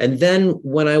factor. And then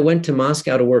when I went to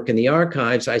Moscow to work in the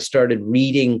archives, I started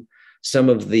reading some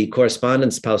of the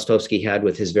correspondence Paustovsky had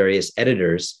with his various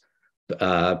editors,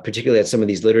 particularly at some of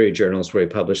these literary journals where he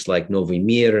published, like Novy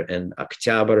Mir and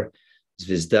Oktyabr,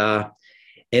 Zvezda.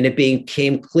 And it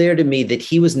became clear to me that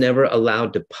he was never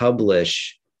allowed to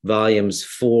publish volumes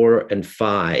 4 and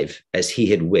 5 as he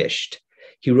had wished.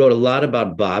 He wrote a lot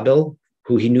about Babel,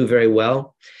 who he knew very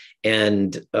well.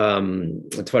 And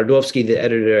Twardowski, the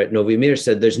editor at Novy Mir,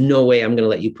 said, there's no way I'm going to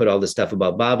let you put all the stuff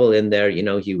about Babel in there.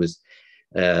 He was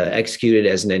executed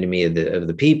as an enemy of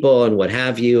the people and what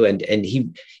have you. And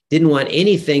he didn't want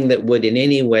anything that would in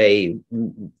any way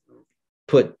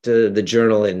put the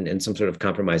journal in some sort of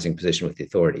compromising position with the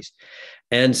authorities.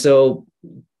 And so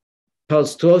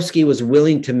Paustovsky was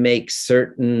willing to make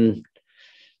certain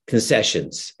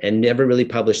concessions and never really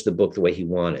published the book the way he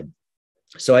wanted.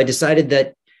 So I decided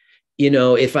that,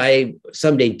 if I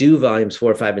someday do volumes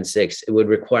 4, 5, and 6, it would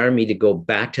require me to go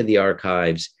back to the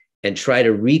archives and try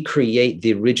to recreate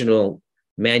the original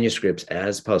manuscripts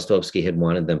as Paustovsky had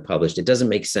wanted them published. It doesn't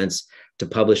make sense to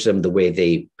publish them the way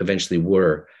they eventually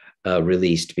were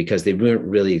released, because they weren't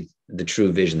really the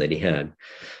true vision that he had.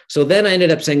 So then I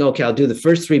ended up saying, okay, I'll do the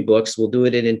first 3 books. We'll do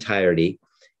it in entirety.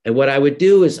 And what I would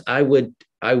do is I would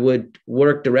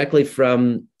work directly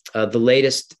from the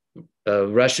latest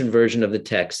Russian version of the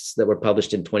texts that were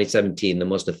published in 2017, the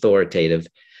most authoritative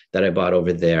that I bought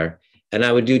over there. And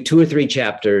I would do 2 or 3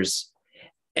 chapters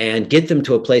and get them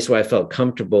to a place where I felt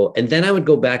comfortable. And then I would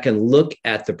go back and look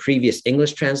at the previous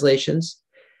English translations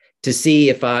to see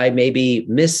if I maybe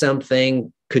missed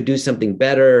something, could do something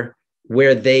better,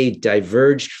 where they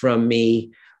diverged from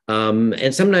me.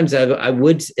 And sometimes I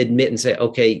would admit and say,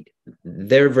 okay,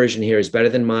 their version here is better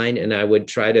than mine. And I would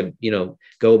try to,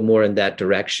 go more in that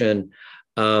direction.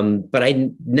 But I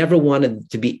never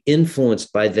wanted to be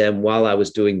influenced by them while I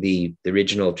was doing the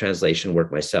original translation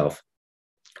work myself.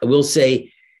 I will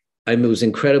say it was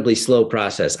incredibly slow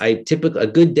process. A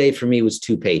good day for me was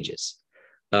 2 pages,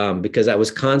 because I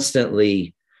was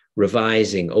constantly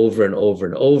revising over and over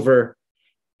and over.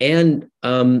 And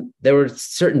there were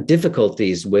certain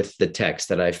difficulties with the text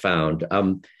that I found.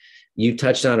 You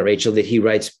touched on it, Rachel, that he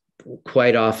writes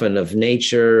quite often of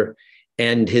nature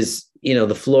and his,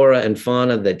 the flora and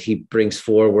fauna that he brings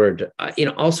forward,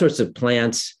 all sorts of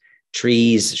plants,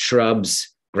 trees, shrubs,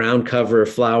 ground cover,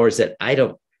 flowers that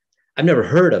I've never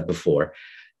heard of before.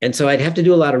 And so I'd have to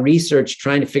do a lot of research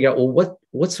trying to figure out, well,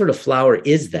 what sort of flower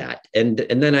is that? And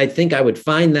then I think I would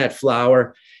find that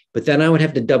flower, but then I would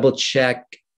have to double check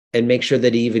and make sure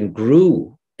that it even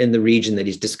grew in the region that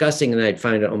he's discussing. And I'd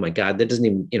find out, oh my God, that doesn't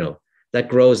even, that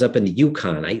grows up in the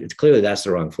Yukon. It's clearly that's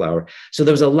the wrong flower. So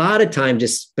there was a lot of time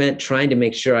just spent trying to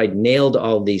make sure I nailed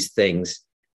all these things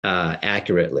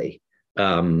accurately.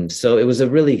 So it was a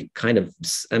really kind of,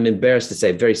 I'm embarrassed to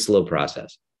say, very slow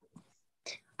process.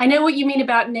 I know what you mean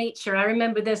about nature. I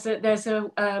remember there's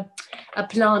a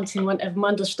plant in one of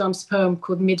Mandelstam's poem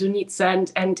called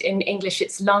Medunitsa, and in English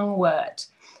it's lungwort.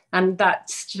 And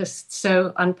that's just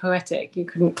so unpoetic. You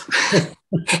couldn't put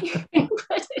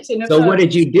it in a poem. What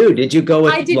did you do? Did you go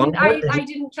with I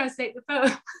didn't translate the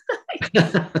poem.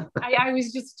 I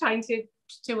was just trying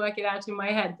to work it out in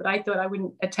my head, but I thought I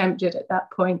wouldn't attempt it at that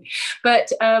point.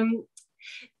 But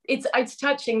it's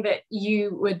touching that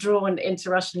you were drawn into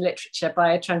Russian literature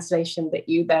by a translation that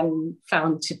you then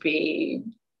found to be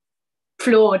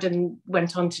flawed and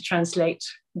went on to translate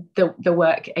the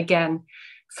work again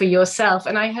for yourself.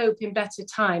 And I hope in better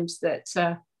times that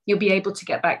you'll be able to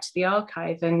get back to the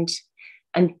archive and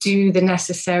do the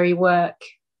necessary work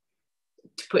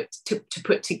to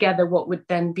put together what would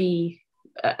then be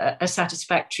a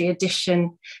satisfactory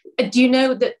edition. Do you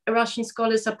know that Russian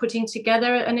scholars are putting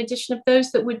together an edition of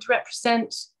those that would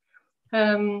represent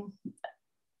an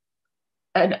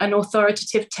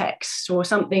authoritative text or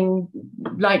something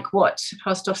like what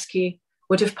Paustovsky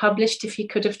would have published if he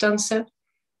could have done so?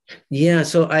 Yeah,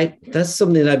 so that's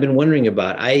something that I've been wondering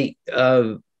about. I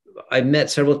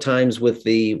met several times with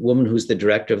the woman who's the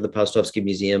director of the Paustovsky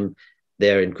Museum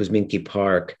there in Kuzminki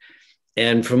Park.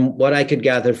 And from what I could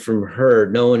gather from her,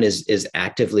 no one is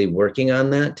actively working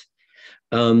on that.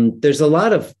 There's a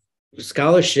lot of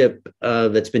scholarship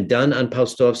that's been done on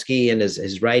Paustovsky and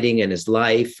his writing and his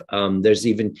life.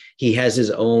 He has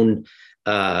his own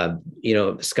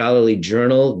scholarly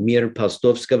journal, Mir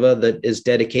Paustovskого, that is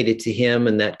dedicated to him,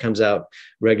 and that comes out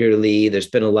regularly. There's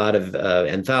been a lot of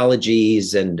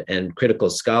anthologies and critical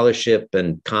scholarship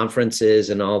and conferences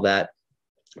and all that.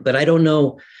 But I don't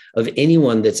know of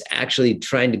anyone that's actually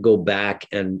trying to go back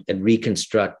and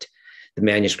reconstruct the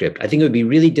manuscript. I think it would be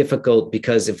really difficult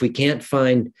because if we can't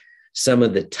find some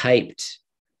of the typed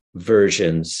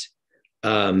versions,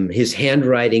 his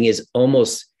handwriting is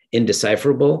almost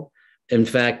indecipherable. In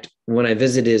fact, when I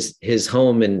visited his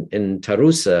home in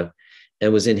Tarusa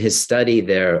and was in his study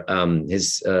there,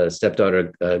 his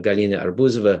stepdaughter, Galina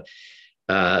Arbuzova,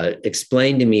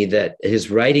 explained to me that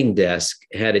his writing desk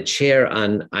had a chair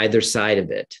on either side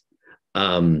of it.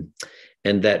 And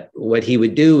that what he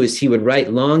would do is he would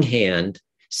write longhand,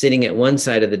 sitting at one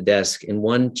side of the desk in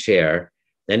one chair.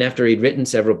 And after he'd written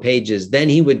several pages, then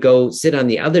he would go sit on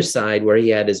the other side where he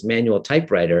had his manual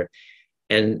typewriter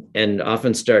and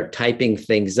often start typing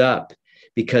things up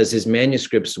because his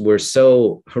manuscripts were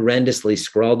so horrendously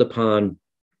scrawled upon,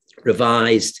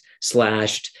 revised,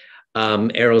 slashed,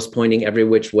 arrows pointing every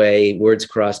which way, words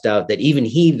crossed out, that even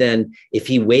he then, if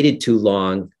he waited too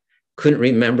long, couldn't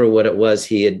remember what it was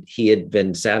he had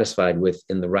been satisfied with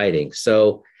in the writing.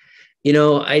 So,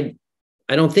 I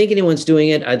don't think anyone's doing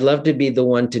it. I'd love to be the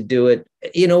one to do it.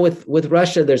 With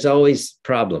Russia, there's always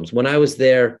problems. When I was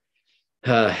there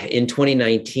in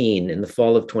 2019, in the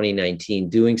fall of 2019,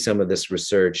 doing some of this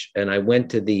research, and I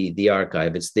went to the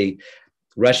archive. It's the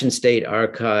Russian State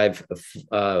Archive,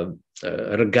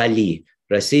 Regali,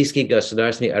 Российский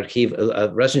государственный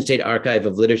архив, Russian State Archive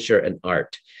of Literature and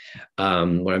Art,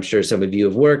 where I'm sure some of you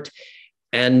have worked.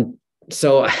 And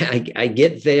so I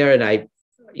get there and I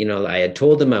had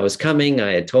told them I was coming.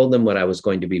 I had told them what I was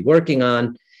going to be working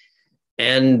on.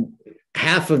 And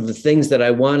half of the things that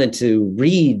I wanted to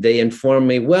read, they informed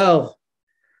me, well,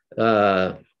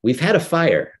 we've had a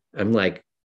fire. I'm like,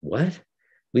 what?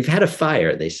 We've had a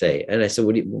fire, they say. And I said,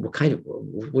 what do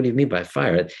you mean by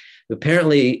fire?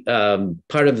 Apparently,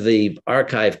 part of the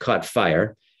archive caught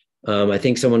fire. I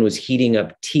think someone was heating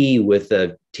up tea with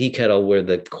a tea kettle where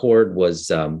the cord was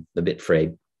a bit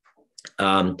frayed,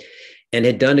 and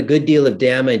had done a good deal of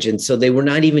damage. And so they were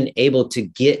not even able to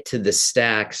get to the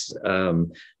stacks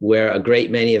where a great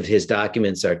many of his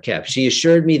documents are kept. She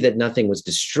assured me that nothing was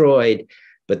destroyed,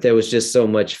 but there was just so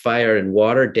much fire and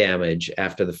water damage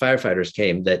after the firefighters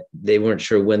came that they weren't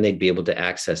sure when they'd be able to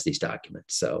access these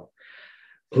documents. So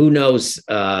who knows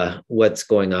what's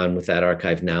going on with that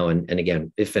archive now. And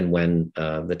again, if and when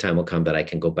the time will come that I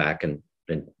can go back and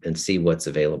see what's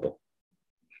available.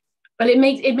 Well, it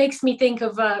makes me think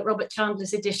of Robert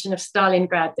Chandler's edition of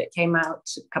Stalingrad that came out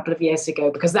a couple of years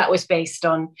ago, because that was based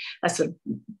on a sort of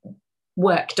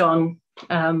worked on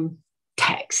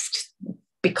text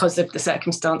because of the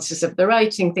circumstances of the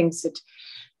writing. Things had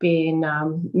been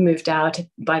moved out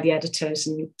by the editors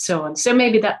and so on. So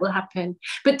maybe that will happen.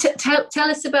 But tell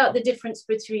us about the difference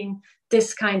between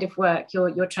this kind of work,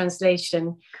 your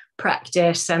translation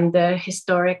practice, and the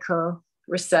historical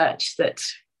research that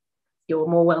you're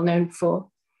more well known for.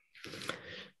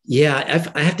 Yeah,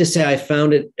 I have to say I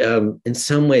found it in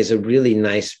some ways a really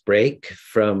nice break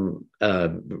from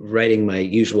writing my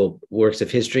usual works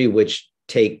of history, which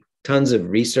take tons of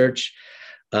research.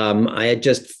 I had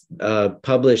just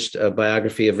published a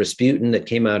biography of Rasputin that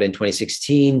came out in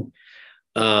 2016.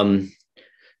 And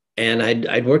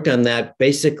I'd worked on that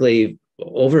basically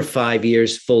over 5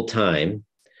 years full time.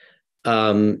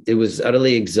 It was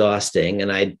utterly exhausting.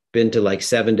 And I'd been to like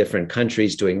 7 different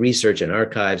countries doing research and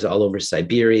archives all over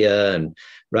Siberia and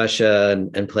Russia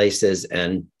and places.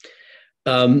 And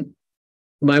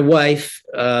my wife,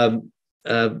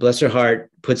 bless her heart,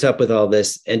 puts up with all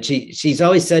this. And she's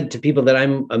always said to people that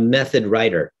I'm a method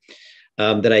writer,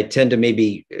 that I tend to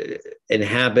maybe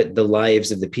inhabit the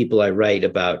lives of the people I write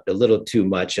about a little too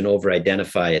much and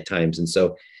over-identify at times. And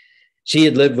so she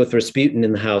had lived with Rasputin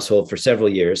in the household for several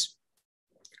years.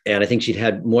 And I think she'd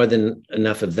had more than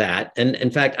enough of that. And in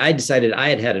fact, I decided I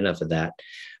had had enough of that.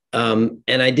 And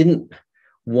I didn't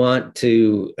want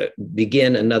to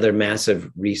begin another massive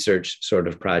research sort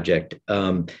of project.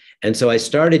 And so I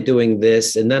started doing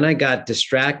this, and then I got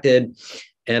distracted,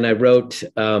 and I wrote,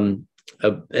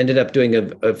 ended up doing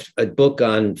a book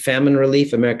on famine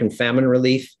relief, American famine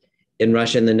relief in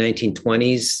Russia in the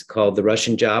 1920s, called The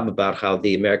Russian Job, about how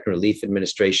the American Relief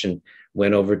Administration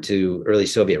went over to early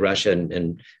Soviet Russia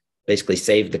and basically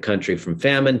saved the country from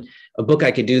famine. A book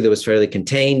I could do that was fairly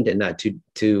contained and not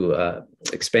too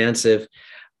expansive.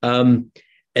 And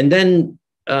then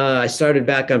I started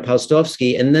back on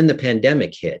Paustovsky, and then the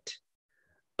pandemic hit.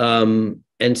 And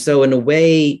so in a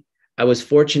way, I was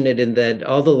fortunate in that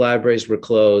all the libraries were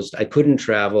closed. I couldn't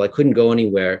travel. I couldn't go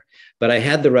anywhere, but I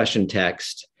had the Russian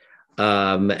text.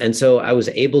 And so I was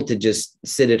able to just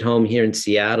sit at home here in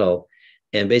Seattle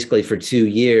and basically for 2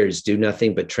 years do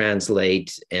nothing but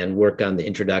translate and work on the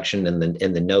introduction and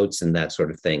the notes and that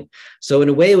sort of thing. So in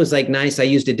a way, it was like nice. I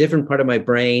used a different part of my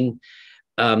brain.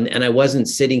 And I wasn't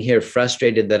sitting here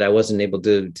frustrated that I wasn't able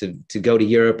to go to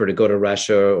Europe or to go to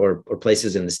Russia or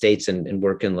places in the States and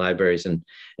work in libraries and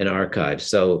archives.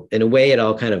 So in a way, it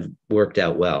all kind of worked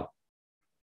out well.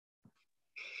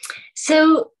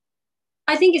 So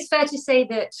I think it's fair to say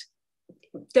that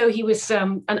though he was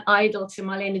an idol to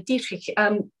Marlene Dietrich,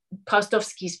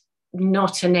 Paustovsky's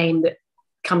not a name that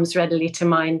comes readily to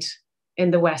mind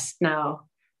in the West now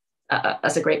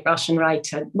as a great Russian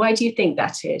writer. Why do you think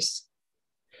that is?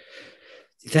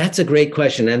 That's a great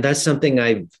question. And that's something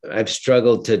I've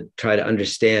struggled to try to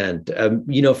understand.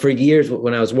 For years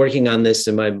when I was working on this,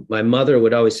 and my mother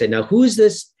would always say, now, who's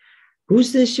this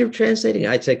you're translating?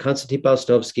 I'd say Konstantin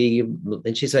Paustovsky.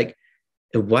 And she's like,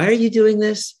 and why are you doing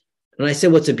this? And I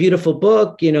said, well, it's a beautiful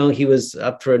book. He was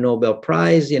up for a Nobel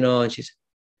Prize, and she's,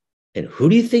 and who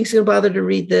do you think's going to bother to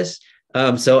read this?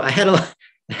 So I had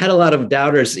a lot of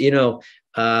doubters,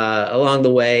 along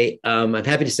the way. I'm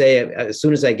happy to say, as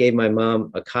soon as I gave my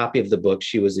mom a copy of the book,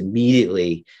 she was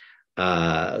immediately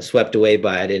swept away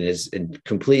by it and is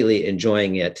completely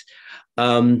enjoying it.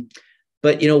 But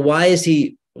why is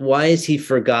he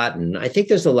forgotten? I think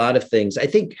there's a lot of things. I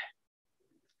think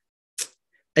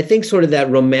sort of that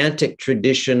romantic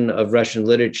tradition of Russian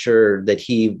literature that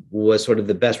he was sort of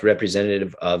the best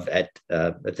representative of at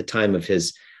the time of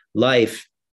his life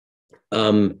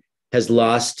has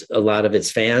lost a lot of its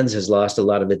fans, has lost a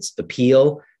lot of its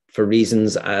appeal for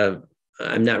reasons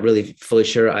I'm not really fully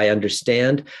sure I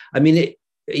understand. I mean,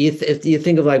 if you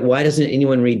think of like, why doesn't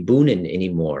anyone read Bunin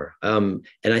anymore? And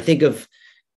I think of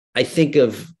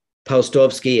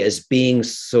Paustovsky as being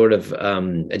sort of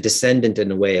a descendant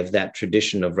in a way of that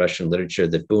tradition of Russian literature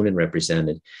that Bunin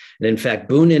represented. And in fact,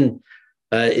 Bunin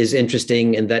is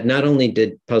interesting in that not only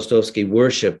did Paustovsky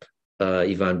worship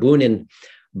Ivan Bunin,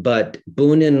 but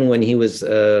Bunin, when he was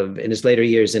in his later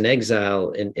years in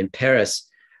exile in Paris,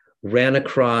 ran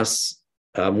across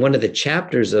one of the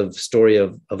chapters of Story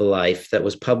of a Life that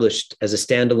was published as a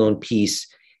standalone piece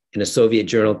in a Soviet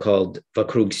journal called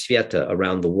Vakrug Sveta,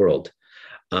 Around the World.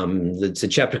 It's a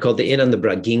chapter called The Inn on the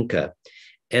Braginka.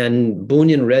 And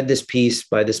Bunyan read this piece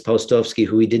by this Paustovsky,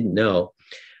 who he didn't know,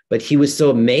 but he was so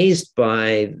amazed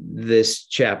by this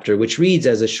chapter, which reads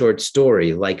as a short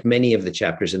story, like many of the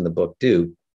chapters in the book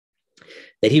do,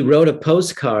 that he wrote a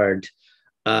postcard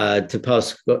to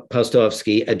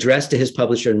Paustovsky, addressed to his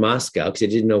publisher in Moscow, because he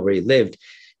didn't know where he lived,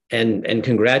 and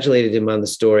congratulated him on the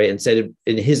story and said,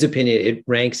 in his opinion, it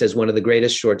ranks as one of the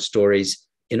greatest short stories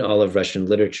in all of Russian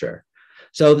literature.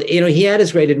 So, he had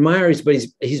his great admirers, but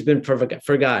he's been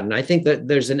forgotten. I think that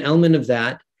there's an element of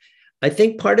that. I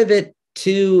think part of it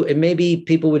too, and maybe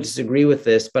people would disagree with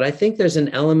this, but I think there's an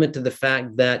element to the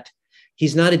fact that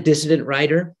he's not a dissident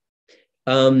writer.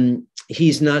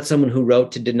 He's not someone who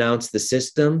wrote to denounce the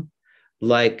system,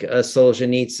 like a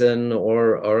Solzhenitsyn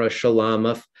or a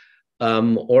Shalamov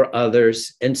or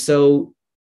others. And so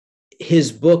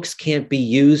his books can't be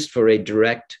used for a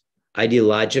direct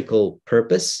ideological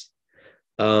purpose.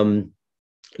 Pasternak's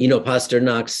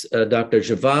Dr.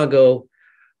 Zhivago,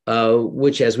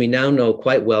 which, as we now know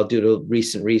quite well due to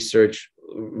recent research,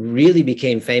 really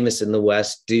became famous in the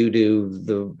West due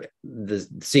to the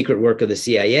secret work of the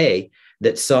CIA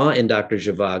that saw in Dr.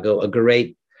 Zhivago a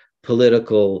great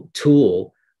political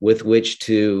tool with which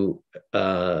to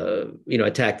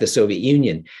attack the Soviet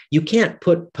Union. You can't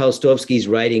put Paustovsky's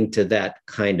writing to that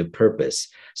kind of purpose.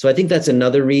 So I think that's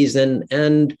another reason.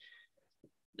 And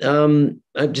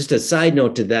just a side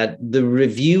note to that, the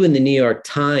review in the New York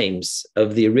Times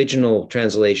of the original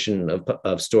translation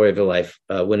of Story of a Life,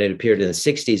 when it appeared in the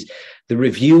 60s, the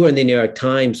reviewer in the New York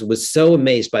Times was so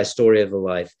amazed by Story of a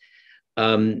Life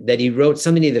that he wrote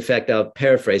something to the effect, I'll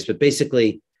paraphrase, but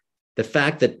basically the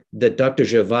fact that Dr.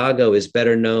 Zhivago is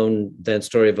better known than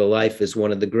Story of a Life is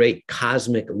one of the great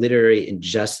cosmic literary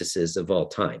injustices of all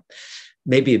time.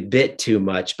 Maybe a bit too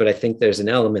much, but I think there's an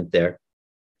element there.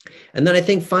 And then I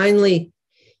think finally,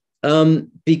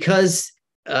 because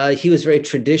he was very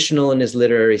traditional in his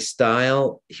literary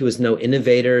style, he was no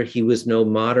innovator, he was no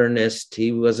modernist,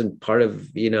 he wasn't part of,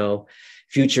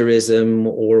 futurism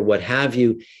or what have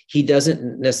you. He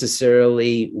doesn't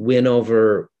necessarily win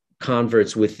over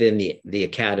converts within the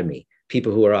academy.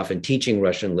 People who are often teaching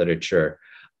Russian literature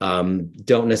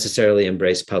don't necessarily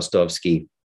embrace Paustovsky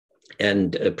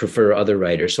and prefer other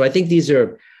writers. So I think these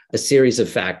are a series of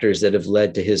factors that have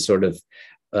led to his sort of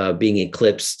being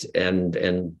eclipsed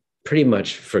and pretty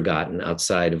much forgotten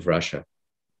outside of Russia.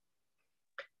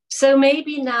 So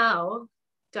maybe now,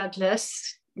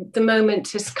 Douglas, the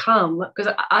moment has come,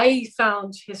 because I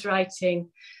found his writing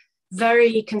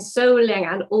very consoling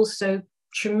and also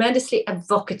tremendously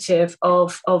evocative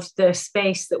of the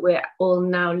space that we're all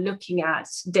now looking at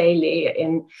daily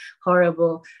in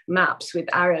horrible maps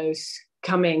with arrows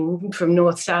coming from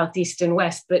north, south, east, and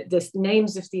west, but the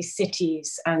names of these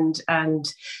cities and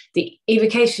the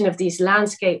evocation of these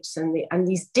landscapes and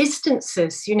these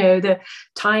distances, the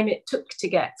time it took to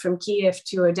get from Kiev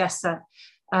to Odessa,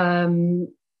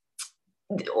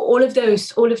 all of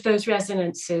those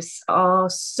resonances are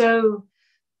so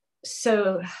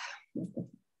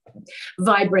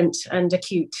vibrant and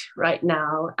acute right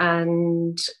now.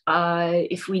 And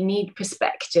if we need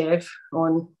perspective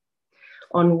on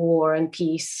war and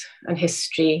peace and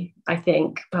history, I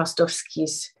think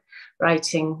Paustovsky's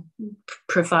writing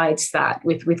provides that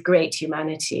with great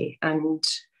humanity and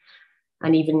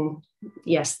even,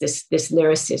 yes, this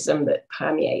lyricism that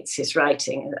permeates his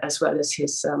writing, as well as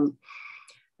his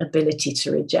ability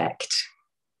to reject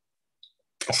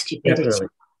stupidity. Definitely.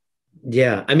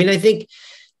 Yeah, I mean, I think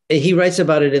he writes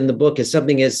about it in the book as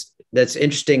something that's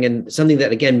interesting and something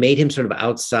that, again, made him sort of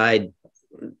outside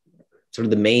sort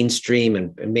of the mainstream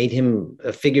and made him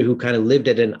a figure who kind of lived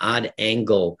at an odd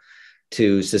angle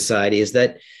to society, is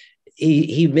that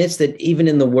he admits that even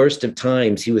in the worst of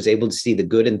times, he was able to see the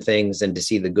good in things and to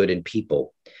see the good in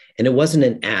people. And it wasn't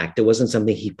an act. It wasn't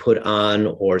something he put on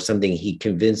or something he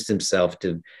convinced himself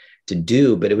to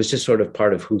do, but it was just sort of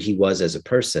part of who he was as a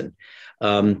person.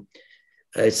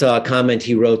 I saw a comment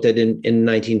he wrote that in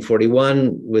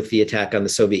 1941, with the attack on the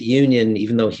Soviet Union,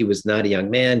 even though he was not a young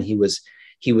man, he was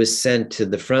sent to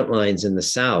the front lines in the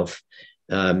South,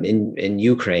 in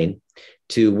Ukraine,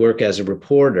 to work as a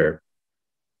reporter.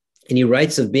 And he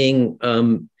writes of being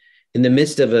in the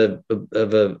midst of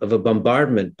a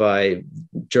bombardment by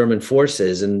German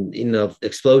forces, and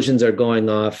explosions are going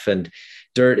off and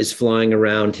dirt is flying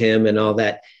around him and all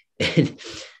that. And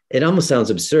it almost sounds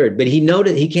absurd, but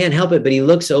he can't help it. But he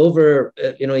looks over,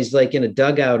 he's like in a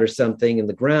dugout or something in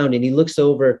the ground, and he looks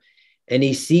over and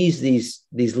he sees these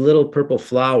little purple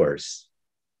flowers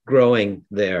growing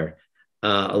there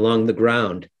along the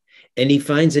ground. And he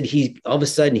finds that all of a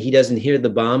sudden, he doesn't hear the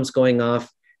bombs going off.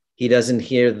 He doesn't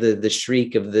hear the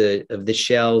shriek of the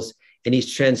shells, and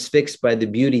he's transfixed by the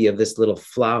beauty of this little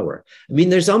flower. I mean,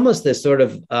 there's almost this sort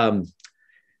of,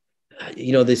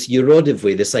 this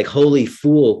yurodivui, this like holy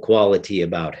fool quality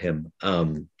about him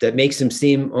that makes him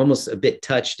seem almost a bit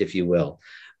touched, if you will,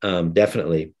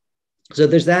 definitely. So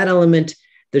there's that element,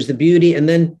 there's the beauty. And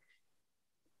then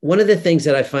one of the things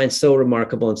that I find so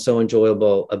remarkable and so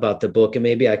enjoyable about the book, and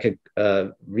maybe I could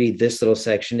read this little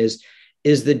section,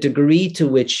 is the degree to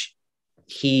which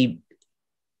he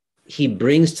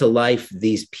brings to life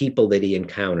these people that he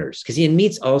encounters, because he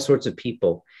meets all sorts of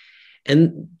people.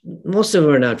 And most of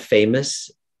them are not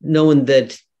famous. No one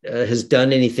that has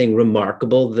done anything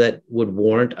remarkable that would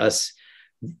warrant us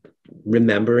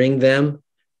remembering them.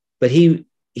 But he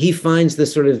finds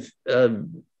this sort of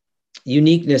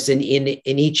uniqueness in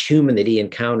each human that he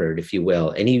encountered, if you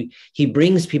will. And he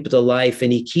brings people to life,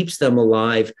 and he keeps them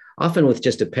alive, often with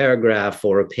just a paragraph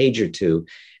or a page or two.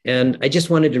 And I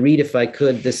just wanted to read, if I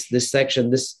could, this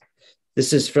section. This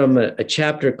is from a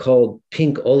chapter called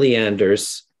Pink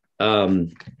Oleanders.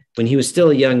 When he was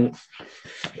still a young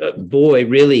boy,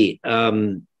 really,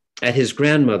 at his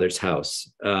grandmother's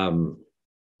house.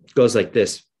 Goes like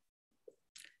this.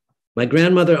 My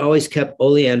grandmother always kept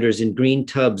oleanders in green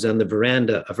tubs on the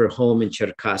veranda of her home in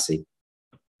Cherkasy.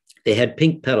 They had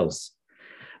pink petals.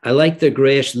 I liked their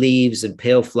grayish leaves and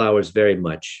pale flowers very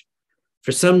much.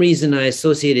 For some reason, I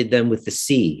associated them with the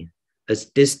sea, a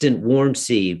distant, warm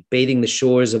sea, bathing the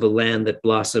shores of a land that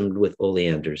blossomed with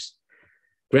oleanders.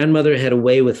 Grandmother had a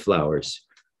way with flowers.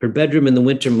 Her bedroom in the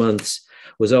winter months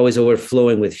was always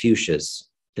overflowing with fuchsias.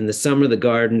 In the summer, the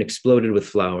garden exploded with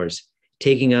flowers,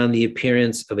 taking on the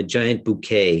appearance of a giant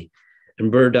bouquet,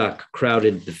 and burdock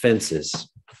crowded the fences.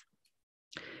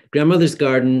 Grandmother's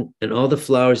garden and all the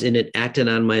flowers in it acted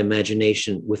on my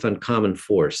imagination with uncommon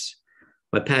force.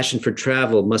 My passion for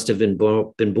travel must have been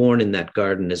born in that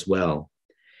garden as well.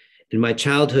 In my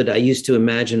childhood, I used to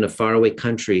imagine a faraway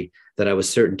country that I was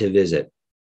certain to visit.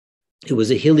 It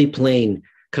was a hilly plain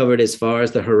covered as far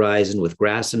as the horizon with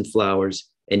grass and flowers,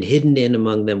 and hidden in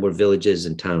among them were villages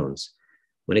and towns.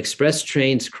 When express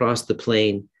trains crossed the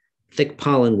plain, thick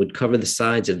pollen would cover the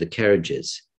sides of the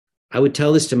carriages. I would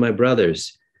tell this to my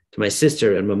brothers, to my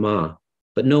sister and Mama,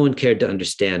 but no one cared to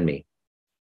understand me.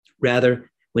 Rather,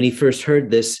 when he first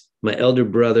heard this, my elder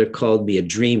brother called me a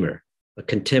dreamer, a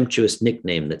contemptuous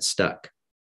nickname that stuck.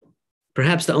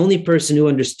 Perhaps the only person who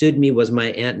understood me was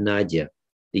my Aunt Nadia,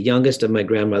 the youngest of my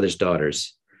grandmother's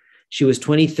daughters. She was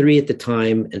 23 at the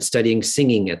time and studying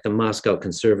singing at the Moscow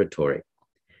Conservatory.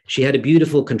 She had a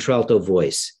beautiful contralto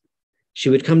voice. She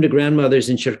would come to grandmother's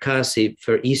in Cherkasy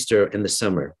for Easter in the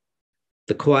summer.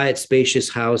 The quiet, spacious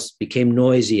house became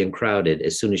noisy and crowded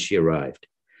as soon as she arrived.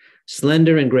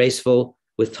 Slender and graceful,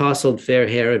 with tousled fair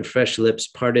hair and fresh lips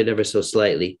parted ever so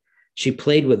slightly, she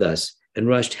played with us and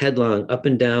rushed headlong up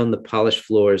and down the polished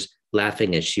floors,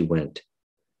 laughing as she went.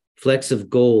 Flecks of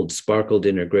gold sparkled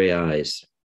in her gray eyes.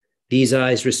 These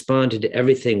eyes responded to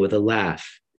everything with a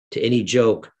laugh, to any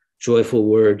joke, joyful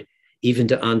word, even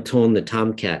to Anton the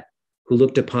tomcat, who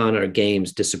looked upon our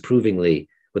games disapprovingly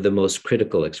with the most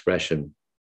critical expression.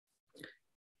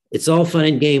 It's all fun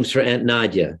and games for Aunt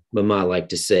Nadia, Mama liked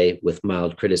to say with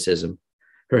mild criticism.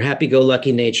 Her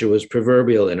happy-go-lucky nature was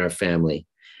proverbial in our family,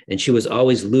 and she was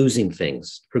always losing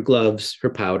things, her gloves, her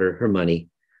powder, her money,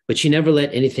 but she never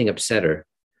let anything upset her.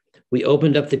 We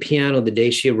opened up the piano the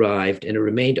day she arrived, and it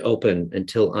remained open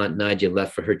until Aunt Nadia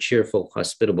left for her cheerful,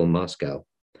 hospitable Moscow.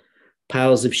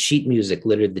 Piles of sheet music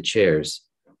littered the chairs.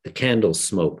 The candles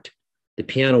smoked. The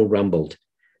piano rumbled.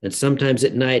 And sometimes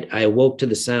at night, I awoke to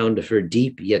the sound of her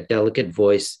deep yet delicate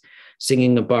voice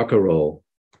singing a barcarolle.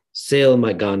 Sail,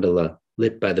 my gondola,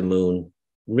 lit by the moon.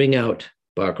 Ring out,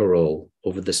 barcarolle,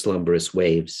 over the slumberous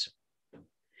waves.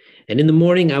 And in the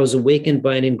morning, I was awakened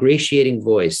by an ingratiating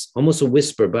voice, almost a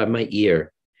whisper by my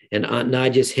ear, and Aunt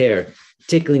Nadia's hair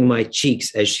tickling my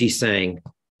cheeks as she sang,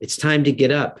 "It's time to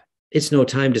get up. It's no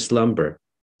time to slumber.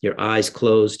 Your eyes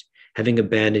closed, having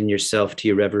abandoned yourself to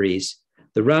your reveries.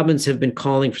 The robins have been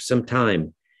calling for some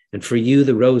time, and for you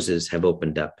the roses have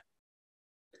opened up."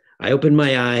 I opened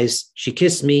my eyes, she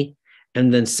kissed me,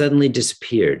 and then suddenly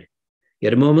disappeared.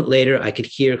 Yet a moment later, I could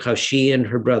hear how she and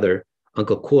her brother,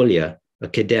 Uncle Kolya, a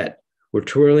cadet, were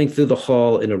twirling through the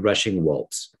hall in a rushing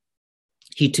waltz.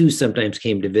 He too sometimes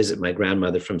came to visit my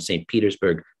grandmother from St.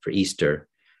 Petersburg for Easter.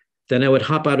 Then I would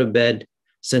hop out of bed,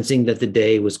 sensing that the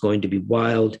day was going to be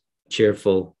wild,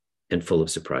 cheerful, and full of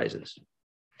surprises.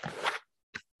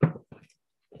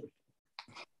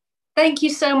 Thank you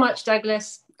so much,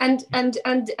 Douglas.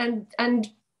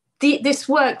 This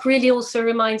work really also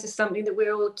reminds us something that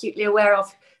we're all acutely aware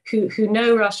of, who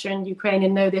know Russia and Ukraine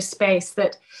and know this space,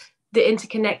 that the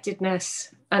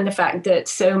interconnectedness and the fact that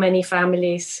so many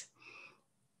families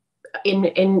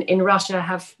in Russia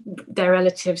have their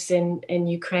relatives in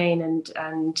Ukraine,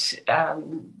 and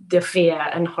the fear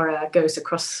and horror goes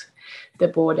across the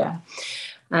border,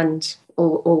 and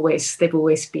they've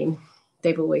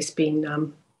always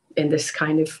been in this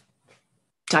kind of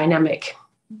dynamic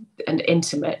and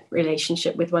intimate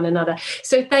relationship with one another.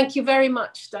 So thank you very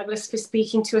much, Douglas, for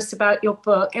speaking to us about your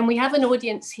book. And we have an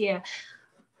audience here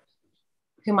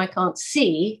whom I can't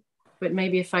see, but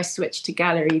maybe if I switch to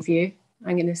gallery view,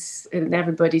 and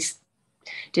everybody's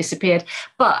disappeared.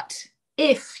 But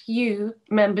if you,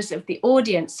 members of the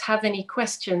audience, have any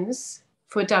questions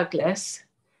for Douglas,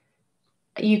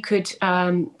 you could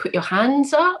put your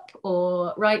hands up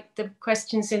or write the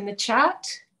questions in the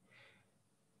chat,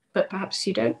 but perhaps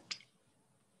you don't.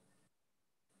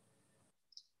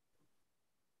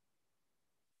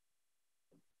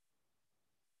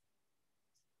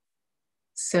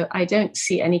 So I don't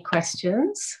see any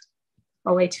questions.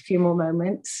 I'll wait a few more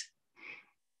moments.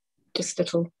 Just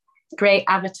little grey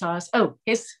avatars. Oh,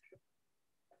 here's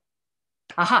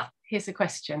a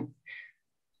question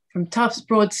from Tufts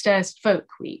Broadstairs Folk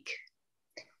Week.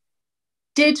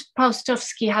 Did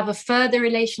Paustovsky have a further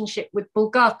relationship with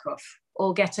Bulgakov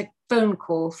or get a phone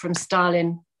call from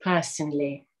Stalin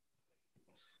personally?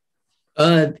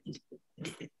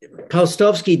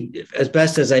 Paustovsky, as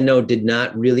best as I know, did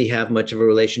not really have much of a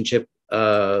relationship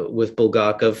with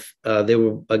Bulgakov. They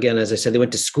were, again, as I said, they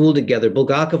went to school together.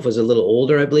 Bulgakov was a little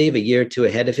older, I believe, a year or two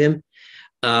ahead of him.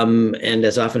 And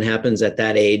as often happens at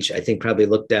that age, I think probably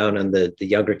looked down on the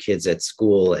younger kids at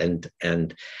school.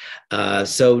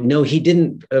 So no, he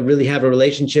didn't really have a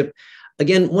relationship.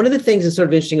 Again, one of the things that's sort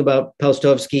of interesting about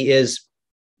Paustovsky is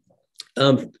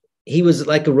he was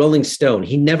like a rolling stone.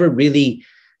 He never really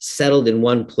settled in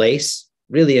one place,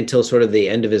 really, until sort of the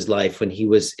end of his life when he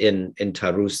was in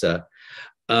Tarusa.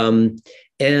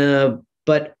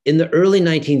 But in the early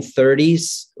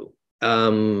 1930s,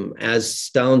 as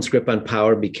Stalin's grip on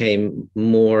power became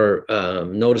more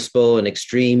noticeable and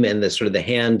extreme, and the sort of the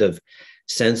hand of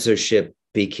censorship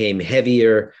became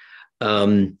heavier,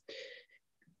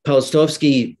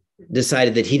 Paustovsky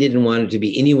decided that he didn't want to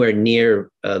be anywhere near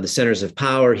the centers of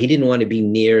power. He didn't want to be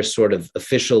near sort of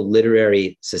official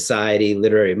literary society,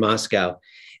 literary Moscow.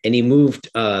 And he moved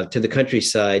to the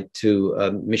countryside to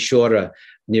Mishora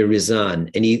near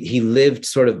Ryazan. And he lived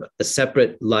sort of a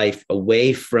separate life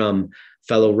away from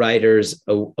fellow writers,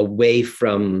 away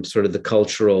from sort of the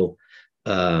cultural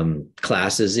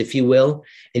classes, if you will.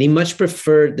 And he much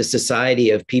preferred the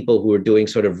society of people who were doing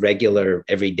sort of regular,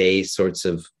 everyday sorts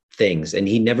of things. And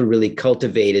he never really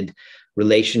cultivated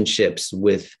relationships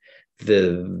with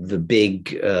the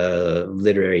big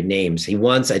literary names. He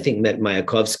once, I think, met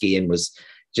Mayakovsky and was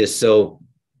just so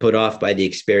put off by the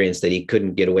experience that he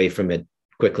couldn't get away from it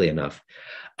quickly enough.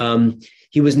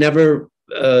 He was never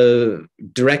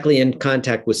directly in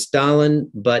contact with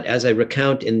Stalin, but as I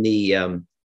recount in the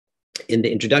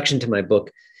introduction to my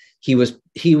book, he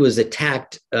was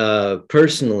attacked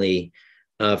personally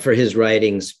for his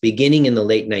writings beginning in the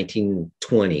late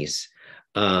 1920s.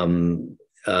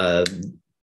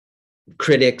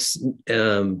 Critics,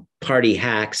 party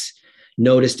hacks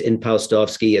noticed in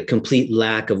Paustovsky a complete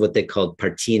lack of what they called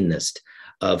partiynist,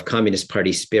 of Communist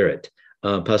Party spirit.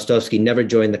 Paustovsky never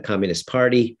joined the Communist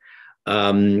Party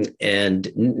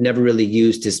and never really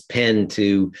used his pen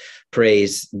to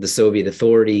praise the Soviet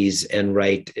authorities and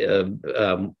write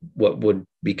what would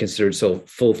be considered so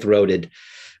full-throated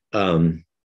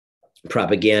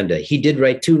propaganda. He did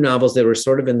write two novels that were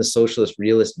sort of in the socialist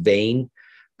realist vein,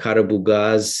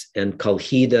 Karabugaz and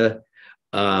Kalhida,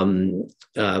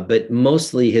 but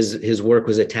mostly his work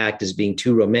was attacked as being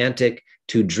too romantic,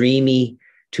 too dreamy,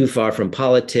 too far from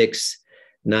politics,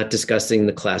 not discussing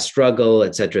the class struggle,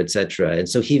 et cetera, et cetera. And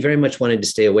so he very much wanted to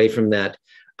stay away from that,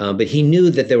 but he knew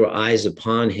that there were eyes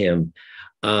upon him.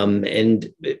 And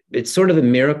it's sort of a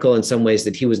miracle in some ways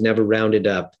that he was never rounded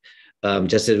up,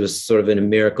 just as it was sort of a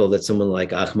miracle that someone like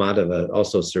Akhmatova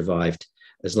also survived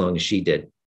as long as she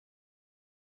did.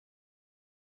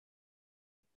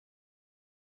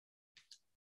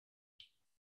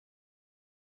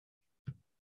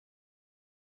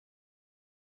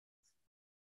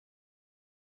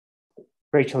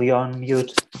 Rachel, you're on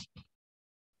mute.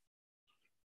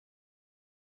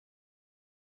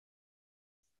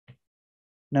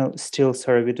 No, still,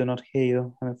 sorry, we do not hear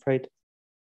you, I'm afraid.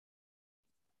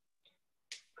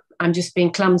 I'm just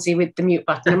being clumsy with the mute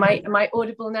button. Am I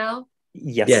audible now?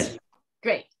 Yes. Yes.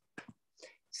 Great.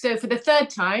 So for the third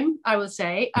time, I will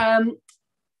say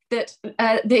that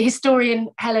the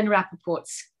historian Helen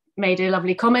Rappaport's made a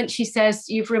lovely comment. She says,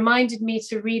 "You've reminded me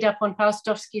to read up on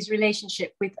Paustovsky's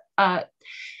relationship with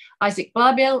Isaac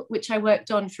Babel, which I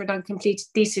worked on for an uncompleted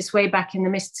thesis way back in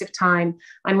the mists of time.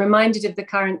 I'm reminded of the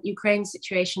current Ukraine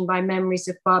situation by memories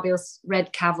of Babel's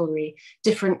Red Cavalry,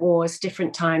 different wars,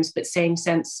 different times, but same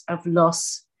sense of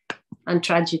loss and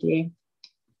tragedy."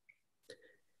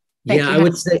 Thank you, I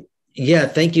would say,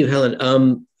 thank you,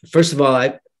 Helen. First of all,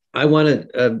 I want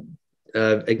to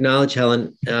acknowledge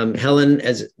Helen. Helen,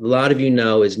 as a lot of you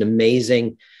know, is an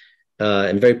amazing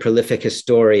and very prolific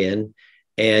historian.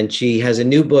 And she has a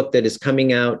new book that is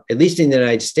coming out, at least in the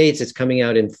United States, it's coming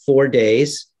out in 4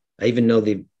 days. I even know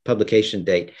the publication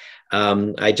date.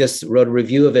 I just wrote a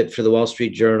review of it for the Wall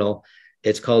Street Journal.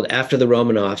 It's called After the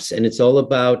Romanovs, and it's all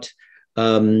about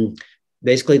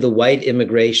basically the white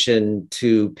immigration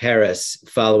to Paris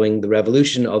following the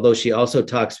revolution, although she also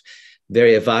talks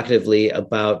very evocatively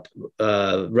about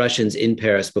Russians in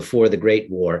Paris before the Great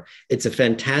War. It's a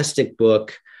fantastic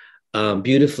book.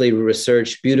 Beautifully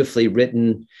researched, beautifully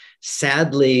written,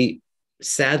 sadly,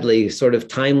 sort of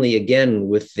timely again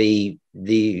with the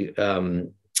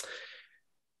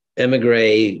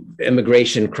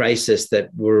immigration crisis that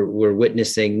we're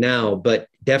witnessing now. But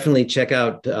definitely check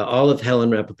out all of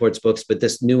Helen Rappaport's books, but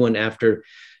this new one after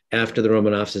the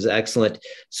Romanovs is excellent.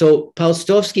 So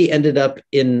Paustovsky ended up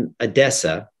in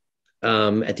Odessa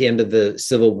at the end of the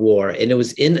Civil War, and it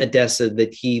was in Odessa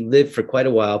that he lived for quite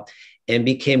a while and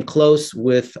became close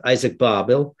with Isaac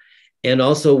Babel, and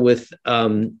also with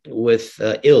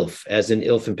Ilf, as in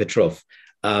Ilf and Petrov,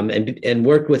 and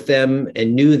worked with them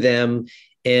and knew them.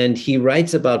 And he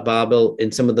writes about Babel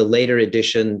in some of the later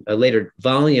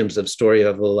volumes of Story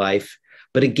of a Life,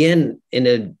 but again, in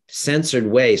a censored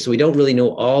way. So we don't really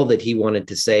know all that he wanted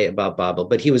to say about Babel,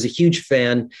 but he was a huge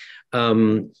fan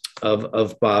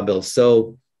of Babel.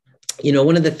 So,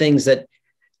 one of the things that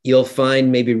you'll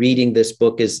find maybe reading this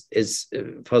book is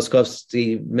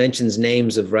Paustovsky mentions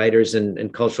names of writers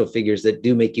and cultural figures that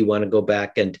do make you want to go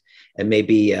back and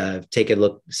maybe take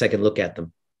a second look at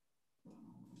them.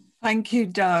 Thank you,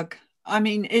 Doug. I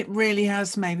mean, it really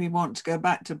has made me want to go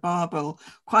back to Babel,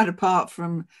 quite apart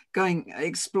from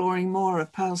exploring more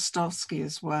of Paustovsky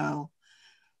as well.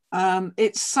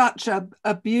 It's such a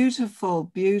beautiful,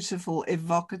 beautiful,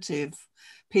 evocative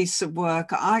piece of work.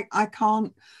 I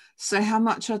can't say how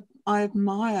much I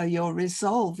admire your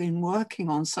resolve in working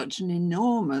on such an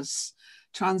enormous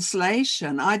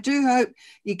translation. I do hope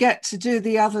you get to do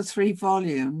the other 3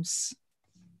 volumes.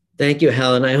 Thank you,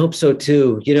 Helen. I hope so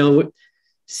too.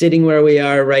 Sitting where we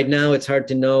are right now, it's hard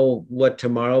to know what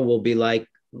tomorrow will be like,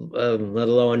 let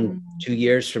alone 2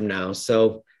 years from now.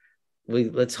 So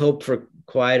let's hope for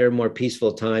quieter, more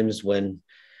peaceful times when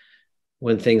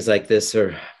things like this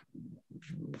are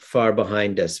far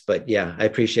behind us. But yeah, I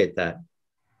appreciate that.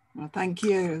 Well, thank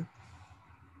you.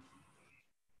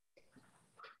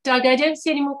 Doug, I don't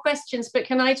see any more questions, but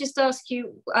can I just ask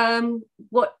you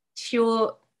what's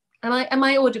your, am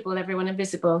I audible, everyone, and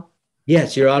visible?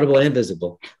 Yes, you're audible and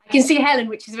visible. I can see Helen,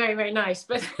 which is very, very nice,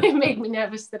 but it made me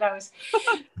nervous that I was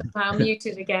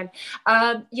muted again.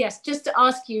 Yes, just to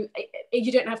ask you,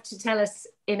 you don't have to tell us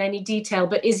in any detail,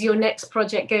 but is your next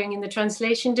project going in the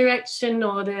translation direction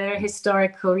or the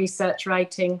historical research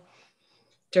writing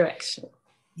direction?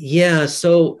 Yeah,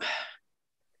 so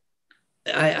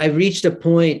I reached a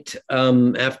point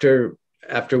after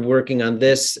working on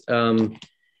this,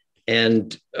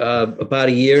 and about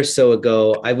a year or so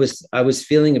ago, I was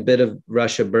feeling a bit of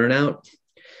Russia burnout,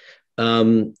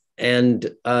 and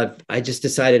I just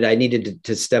decided I needed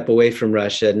to step away from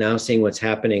Russia. Now, seeing what's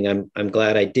happening, I'm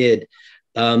glad I did.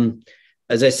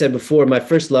 As I said before, my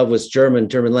first love was German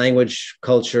language,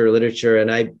 culture, literature,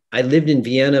 and I lived in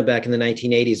Vienna back in the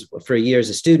 1980s for a year as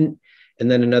a student, and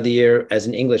then another year as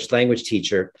an English language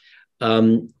teacher.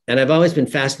 And I've always been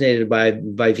fascinated by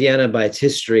Vienna, by its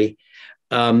history.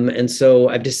 And so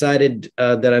I've decided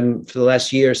that for the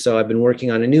last year or so, I've been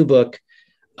working on a new book,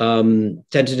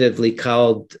 tentatively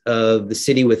called The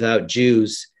City Without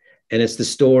Jews. And it's the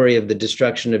story of the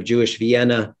destruction of Jewish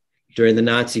Vienna during the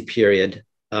Nazi period.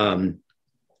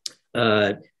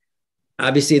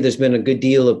 Obviously, there's been a good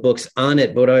deal of books on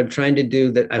it, but what I'm trying to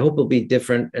do that I hope will be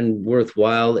different and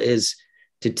worthwhile is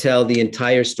to tell the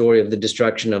entire story of the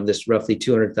destruction of this roughly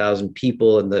 200,000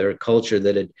 people and their culture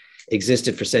that had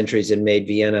existed for centuries and made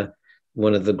Vienna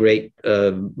one of the great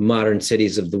modern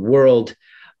cities of the world.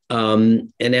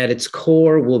 And at its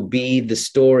core will be the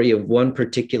story of one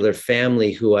particular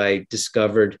family who I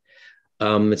discovered.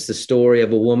 It's the story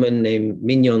of a woman named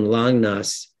Mignon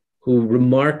Langnas, who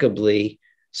remarkably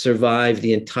survived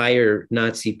the entire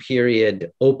Nazi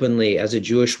period openly as a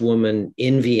Jewish woman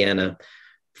in Vienna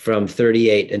from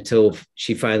 1938 until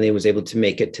she finally was able to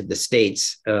make it to the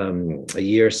States a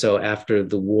year or so after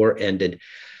the war ended.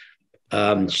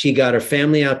 She got her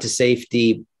family out to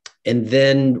safety and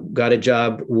then got a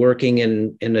job working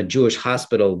in a Jewish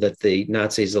hospital that the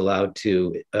Nazis allowed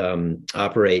to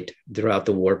operate throughout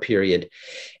the war period.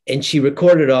 And she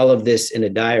recorded all of this in a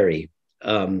diary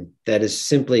that is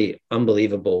simply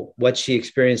unbelievable, what she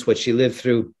experienced, what she lived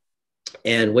through,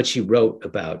 and what she wrote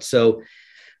about. So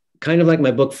kind of like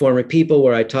my book, Former People,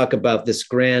 where I talk about this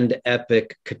grand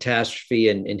epic catastrophe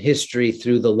in history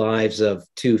through the lives of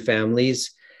two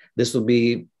families, this will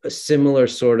be a similar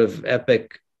sort of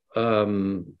epic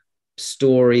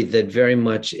story that very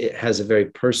much it has a very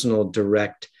personal,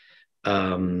 direct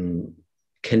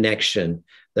connection.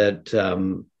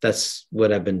 That's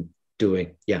what I've been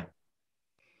doing. Yeah.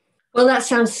 Well, that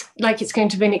sounds like it's going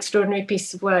to be an extraordinary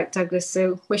piece of work, Douglas.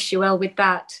 So wish you well with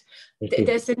that.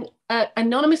 There's an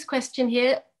anonymous question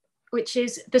here, which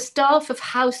is, the staff of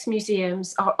house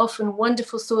museums are often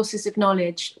wonderful sources of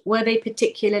knowledge. Were they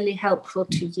particularly helpful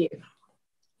to you?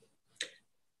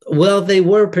 Well, they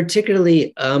were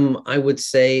particularly, I would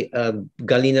say,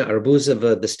 Galina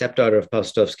Arbuzova, the stepdaughter of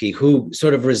Paustovsky, who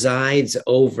sort of resides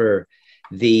over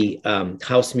the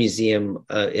house museum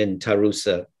in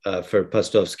Tarusa for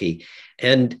Paustovsky.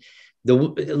 And the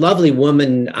lovely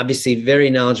woman, obviously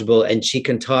very knowledgeable, and she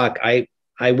can talk. I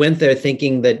went there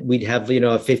thinking that we'd have, a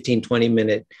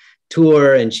 15-20-minute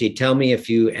tour, and she'd tell me a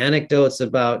few anecdotes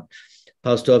about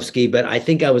Paustovsky, but I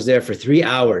think I was there for 3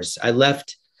 hours. I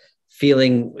left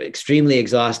feeling extremely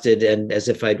exhausted and as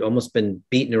if I'd almost been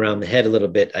beaten around the head a little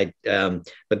bit.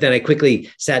 But then I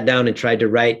quickly sat down and tried to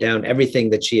write down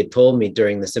everything that she had told me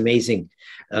during this amazing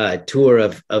tour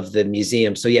of the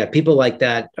museum. So yeah, people like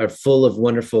that are full of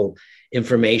wonderful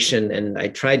information, and I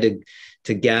tried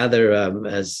to gather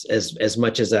as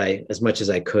much as I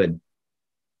could.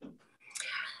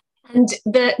 And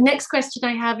the next question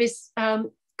I have is,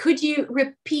 could you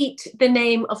repeat the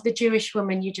name of the Jewish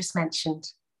woman you just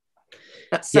mentioned?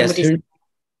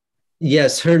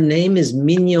 Yes, her name is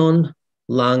Mignon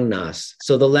Langnas.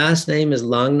 So the last name is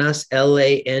Langnas,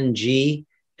 Langnas,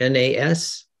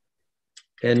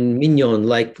 and Mignon,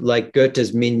 like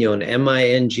Goethe's Mignon,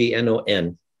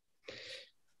 Mingnon.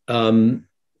 And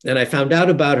I found out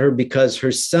about her because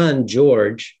her son,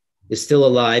 George, is still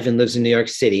alive and lives in New York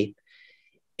City.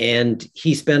 And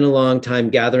he spent a long time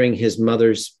gathering his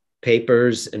mother's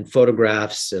papers and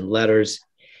photographs and letters.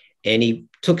 And he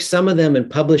took some of them and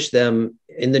published them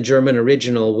in the German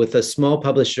original with a small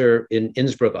publisher in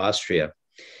Innsbruck, Austria.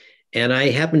 And I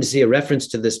happened to see a reference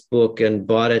to this book and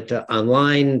bought it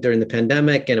online during the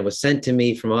pandemic, and it was sent to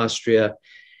me from Austria.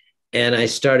 And I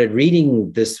started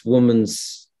reading this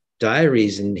woman's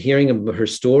diaries and hearing about her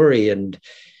story. And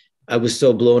I was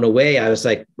so blown away. I was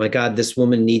like, my God, this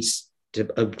woman needs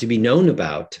to be known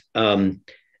about.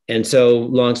 And so,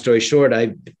 long story short,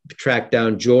 I tracked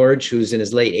down George, who's in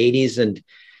his late 80s, and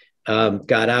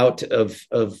got out of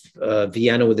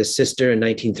Vienna with his sister in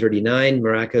 1939,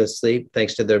 miraculously,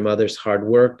 thanks to their mother's hard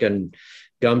work and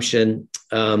gumption,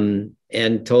 and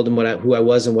told him who I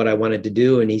was and what I wanted to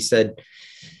do. And he said,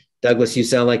 Douglas, you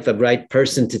sound like the right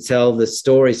person to tell the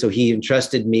story. So he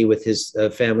entrusted me with his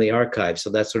family archive. So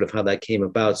that's sort of how that came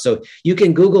about. So you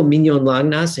can Google Mignon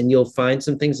Langnas and you'll find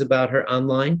some things about her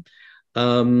online.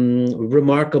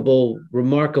 Remarkable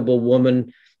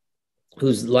woman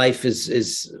whose life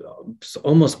is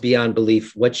almost beyond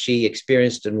belief, what she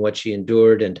experienced and what she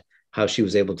endured and how she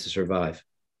was able to survive.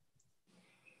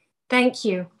 Thank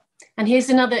you. And here's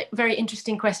another very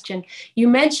interesting question. You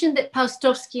mentioned that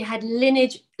Paustovsky had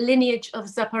lineage of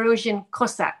Zaporozhian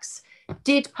Cossacks.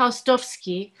 Did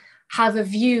Paustovsky have a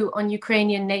view on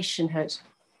Ukrainian nationhood?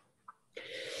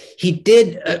 He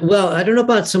did. Well, I don't know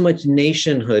about so much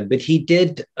nationhood, but he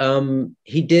did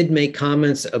make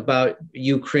comments about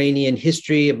Ukrainian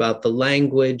history, about the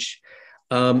language,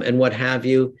 and what have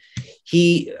you.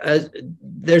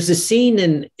 There's a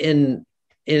scene in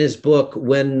his book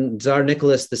when Tsar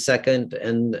Nicholas II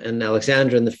and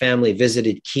Alexandra and the family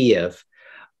visited Kiev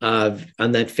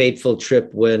on that fateful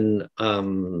trip when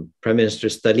Prime Minister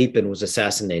Stolypin was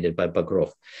assassinated by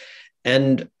Bagrov.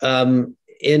 And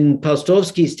in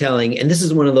Paustovsky's telling, and this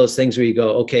is one of those things where you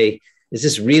go, okay, is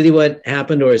this really what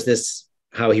happened, or is this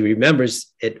how he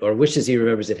remembers it or wishes he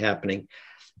remembers it happening?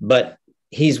 But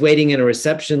he's waiting in a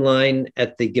reception line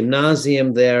at the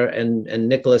gymnasium there, and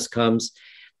Nicholas comes,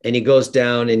 and he goes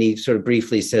down and he sort of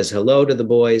briefly says hello to the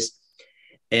boys.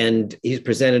 And he's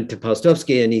presented to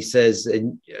Paustovsky and he says,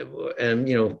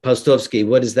 Paustovsky,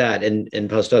 what is that? And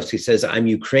Paustovsky says, I'm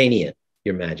Ukrainian,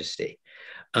 Your Majesty.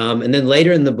 And then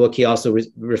later in the book, he also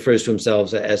refers to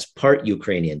himself as part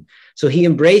Ukrainian. So he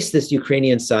embraced this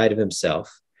Ukrainian side of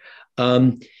himself.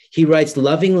 He writes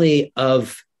lovingly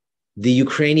of the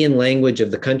Ukrainian language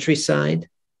of the countryside,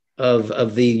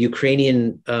 of the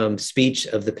Ukrainian speech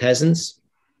of the peasants.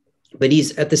 But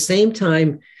he's at the same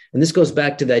time, and this goes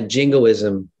back to that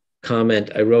jingoism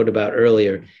comment I wrote about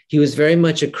earlier, he was very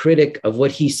much a critic of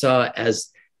what he saw as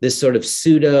this sort of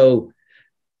pseudo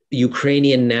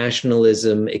Ukrainian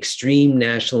nationalism, extreme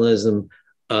nationalism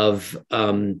of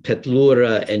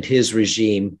Petlura and his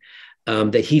regime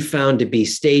that he found to be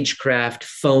stagecraft,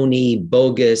 phony,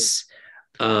 bogus,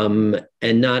 and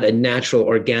not a natural,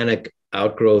 organic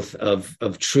outgrowth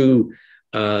of true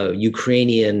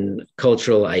Ukrainian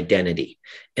cultural identity.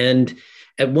 And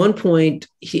at one point,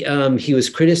 he was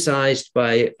criticized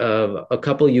by a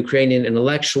couple of Ukrainian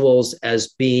intellectuals as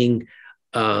being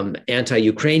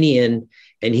anti-Ukrainian,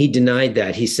 and he denied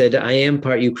that. He said, I am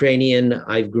part Ukrainian.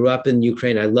 I grew up in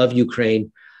Ukraine. I love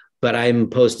Ukraine, but I'm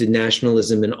opposed to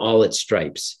nationalism in all its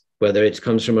stripes, whether it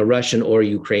comes from a Russian or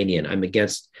Ukrainian. I'm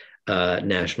against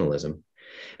nationalism.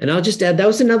 And I'll just add, that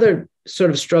was another sort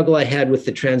of struggle I had with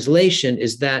the translation,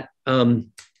 is that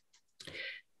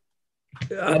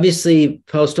obviously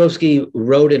Paustovsky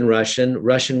wrote in Russian.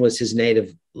 Russian was his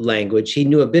native language. He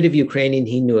knew a bit of Ukrainian.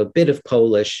 He knew a bit of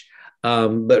Polish.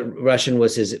 But Russian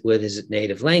was his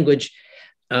native language.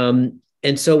 And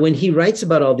so when he writes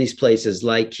about all these places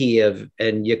like Kiev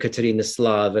and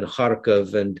Yekaterinoslav and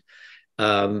Kharkov, and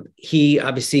he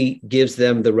obviously gives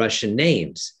them the Russian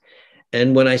names.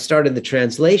 And when I started the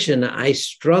translation, I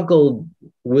struggled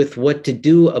with what to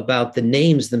do about the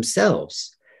names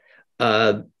themselves.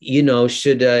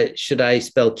 Should I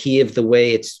spell Kiev the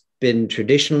way it's been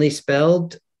traditionally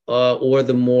spelled, or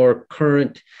the more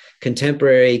current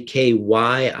contemporary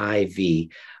KYIV,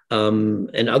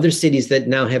 and other cities that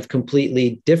now have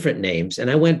completely different names?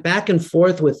 And I went back and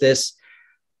forth with this.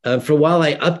 For a while,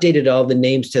 I updated all the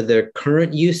names to their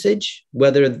current usage,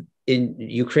 whether in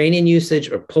Ukrainian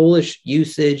usage or Polish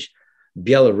usage,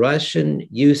 Belarusian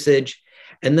usage.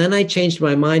 And then I changed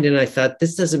my mind and I thought,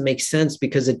 this doesn't make sense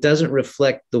because it doesn't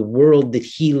reflect the world that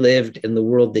he lived and the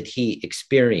world that he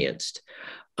experienced.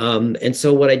 And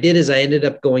so what I did is I ended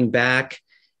up going back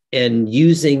and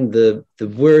using the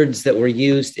words that were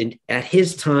used at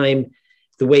his time,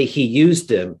 the way he used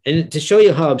them. And to show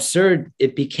you how absurd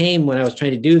it became when I was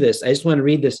trying to do this, I just want to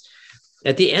read this.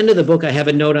 At the end of the book, I have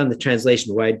a note on the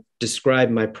translation where I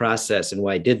describe my process and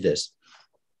why I did this.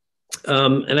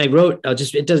 And I wrote,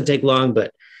 it doesn't take long,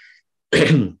 but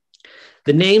the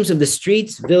names of the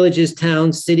streets, villages,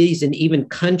 towns, cities, and even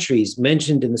countries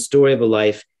mentioned in the story of a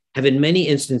life have in many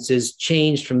instances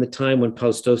changed from the time when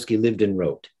Paustovsky lived and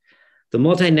wrote. The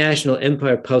multinational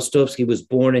empire Paustovsky was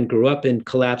born and grew up in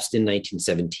collapsed in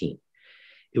 1917.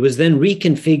 It was then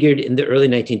reconfigured in the early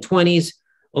 1920s,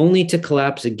 only to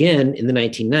collapse again in the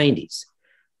 1990s.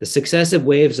 The successive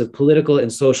waves of political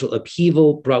and social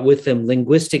upheaval brought with them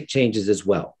linguistic changes as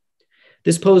well.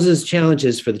 This poses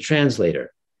challenges for the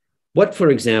translator. What, for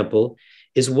example,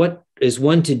 is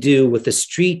one to do with a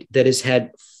street that has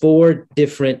had 4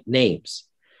 different names?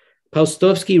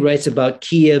 Paustovsky writes about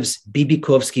Kiev's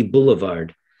Bibikovsky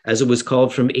Boulevard, as it was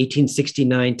called from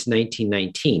 1869 to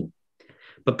 1919.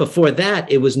 But before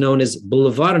that, it was known as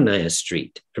Boulevardnaya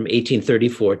Street from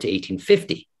 1834 to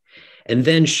 1850. And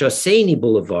then Shosseyny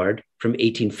Boulevard from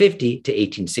 1850 to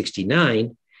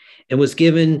 1869, and was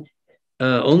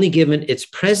only given its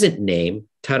present name,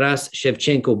 Taras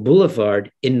Shevchenko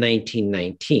Boulevard, in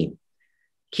 1919.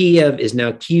 Kiev is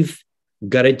now Kiev,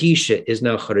 Gorodisha is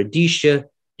now Horodisha,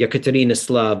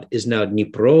 Yekaterinoslav is now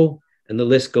Dnipro, and the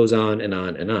list goes on and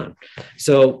on and on.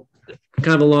 So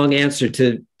kind of a long answer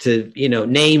to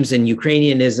names and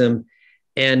Ukrainianism.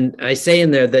 And I say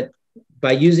in there that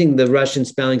by using the Russian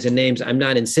spellings and names, I'm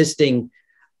not insisting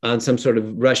on some sort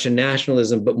of Russian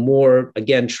nationalism, but more,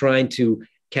 again, trying to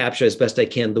capture as best I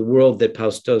can the world that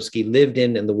Paustovsky lived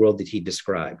in and the world that he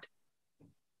described.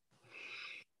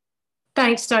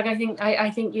 Thanks, Doug.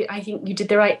 I think you did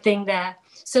the right thing there.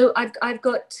 So I've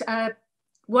got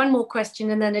one more question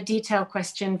and then a detailed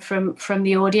question from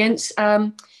the audience.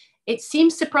 It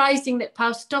seems surprising that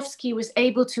Paustovsky was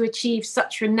able to achieve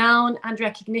such renown and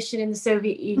recognition in the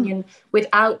Soviet Union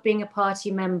without being a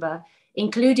party member,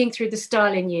 including through the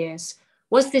Stalin years.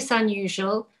 Was this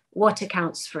unusual? What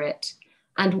accounts for it?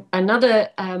 And another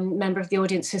member of the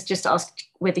audience has just asked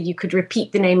whether you could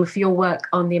repeat the name of your work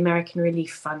on the American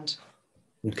Relief Fund.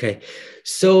 Okay,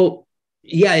 so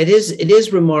yeah, it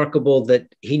is remarkable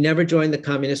that he never joined the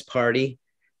Communist Party.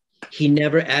 He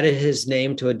never added his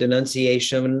name to a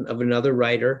denunciation of another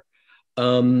writer.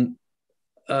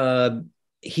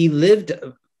 he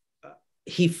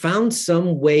found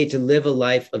some way to live a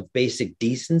life of basic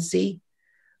decency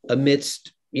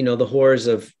amidst, the horrors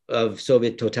of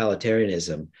Soviet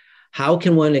totalitarianism. How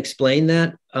can one explain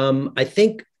that? I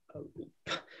think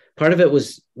part of it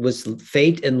was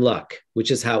fate and luck,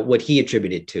 which is what he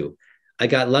attributed to. I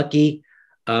got lucky.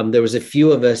 There was a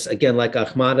few of us, again, like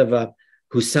Akhmatova,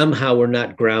 who somehow were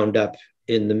not ground up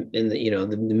in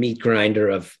the meat grinder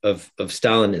of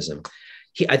Stalinism.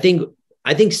 I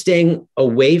think staying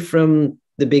away from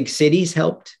the big cities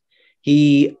helped.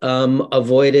 He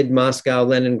avoided Moscow,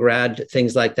 Leningrad,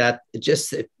 things like that.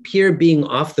 Just pure being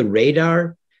off the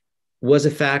radar was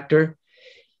a factor.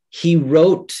 He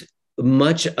wrote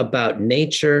much about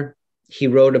nature. He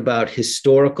wrote about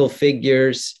historical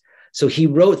figures. So he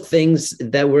wrote things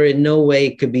that were in no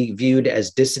way could be viewed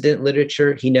as dissident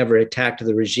literature. He never attacked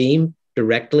the regime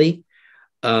directly.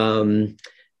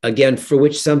 Again, for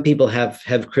which some people have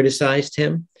criticized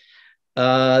him.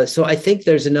 So I think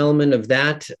there's an element of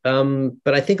that,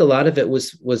 but I think a lot of it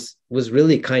was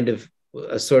really kind of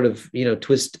a sort of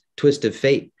twist of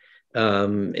fate,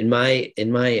 in my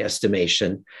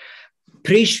estimation.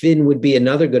 Prishvin would be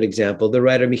another good example. The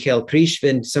writer Mikhail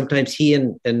Prishvin, sometimes he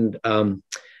and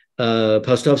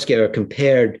Paustovsky are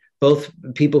compared, both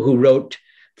people who wrote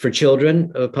for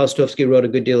children. Paustovsky wrote a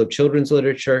good deal of children's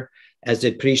literature, as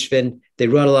did Prishvin. They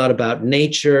wrote a lot about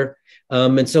nature.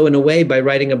 And so in a way, by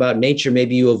writing about nature,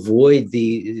 maybe you avoid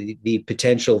the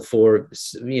potential for,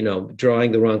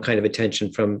 drawing the wrong kind of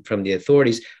attention from the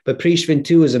authorities. But Prishvin,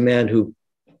 too, is a man who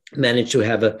managed to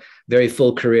have a very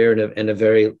full career and a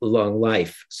very long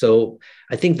life. So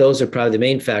I think those are probably the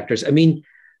main factors. I mean,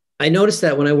 I noticed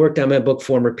that when I worked on my book,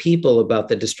 Former People, about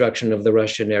the destruction of the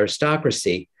Russian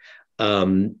aristocracy,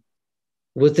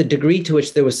 with the degree to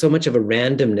which there was so much of a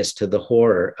randomness to the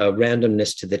horror, a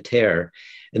randomness to the terror.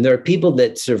 And there are people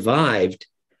that survived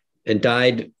and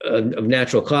died of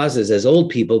natural causes as old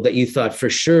people that you thought for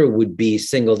sure would be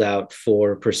singled out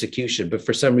for persecution, but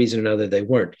for some reason or another, they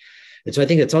weren't. And so I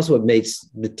think that's also what makes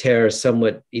the terror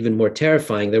somewhat even more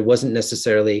terrifying. There wasn't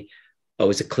necessarily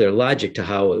always a clear logic to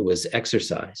how it was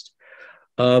exercised.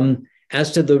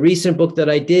 As to the recent book that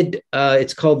I did,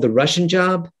 it's called The Russian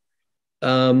Job,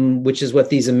 which is what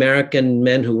these American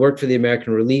men who worked for the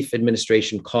American Relief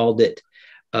Administration called it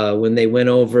when they went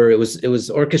over. It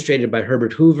was orchestrated by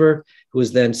Herbert Hoover, who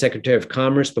was then Secretary of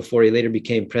Commerce before he later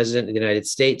became president of the United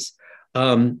States.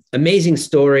 Amazing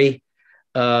story.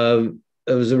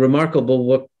 It was a remarkable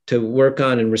book to work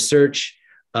on and research.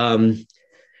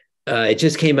 It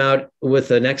just came out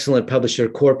with an excellent publisher,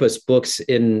 Corpus Books,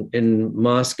 in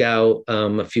Moscow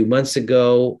a few months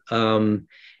ago.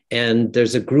 And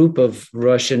there's a group of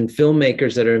Russian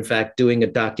filmmakers that are, in fact, doing a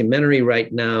documentary right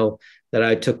now that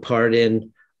I took part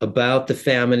in about the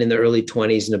famine in the early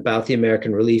 1920s and about the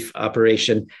American relief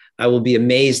operation. I will be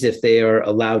amazed if they are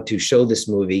allowed to show this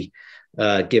movie,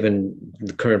 given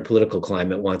the current political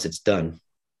climate once it's done.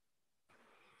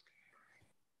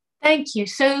 Thank you.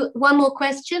 So one more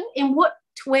question. In what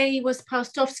way was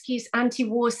Paustovsky's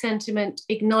anti-war sentiment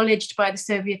acknowledged by the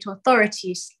Soviet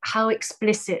authorities? How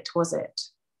explicit was it?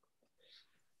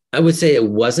 I would say it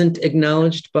wasn't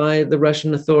acknowledged by the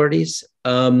Russian authorities.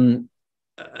 I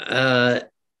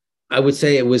would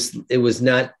say it was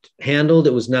not handled.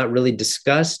 It was not really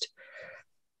discussed.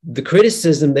 The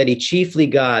criticism that he chiefly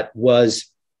got was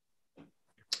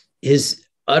his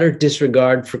utter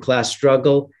disregard for class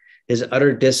struggle, his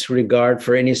utter disregard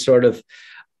for any sort of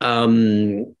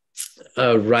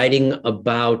writing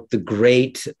about the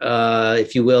great,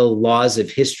 if you will, laws of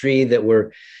history that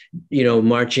were,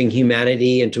 marching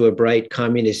humanity into a bright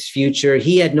communist future.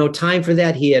 He had no time for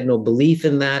that. He had no belief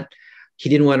in that. He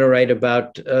didn't want to write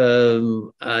about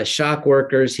shock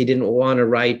workers. He didn't want to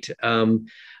write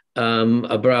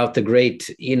about the great,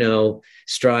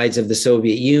 strides of the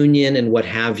Soviet Union and what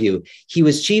have you. He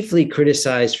was chiefly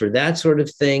criticized for that sort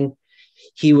of thing.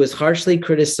 He was harshly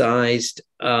criticized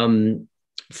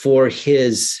for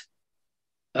his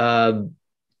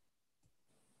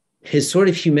sort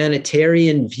of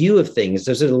humanitarian view of things.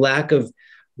 There's a lack of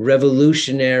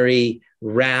revolutionary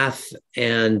wrath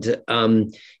and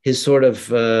his sort of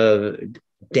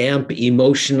damp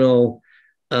emotional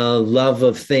love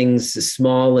of things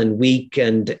small and weak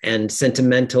and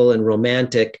sentimental and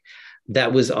romantic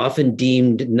that was often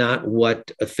deemed not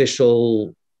what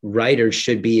official writers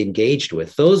should be engaged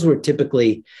with. Those were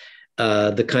typically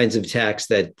the kinds of attacks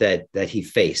that he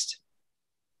faced.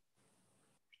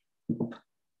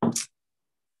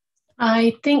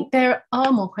 I think there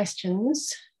are more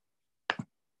questions.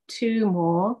 Two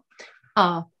more.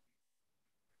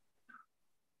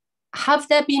 have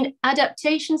there been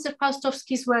adaptations of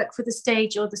Paustovsky's work for the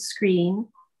stage or the screen?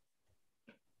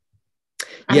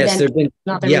 And yes, there have been.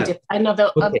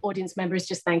 Another Okay. audience member is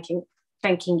just thanking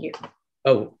you.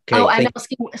 Oh, okay. Oh, and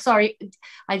asking, sorry,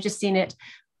 I've just seen it.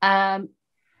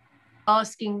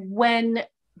 Asking when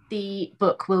the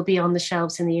book will be on the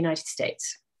shelves in the United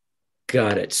States.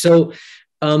 Got it. So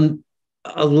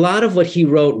a lot of what he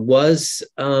wrote was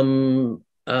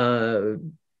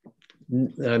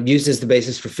used as the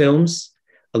basis for films.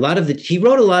 He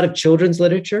wrote a lot of children's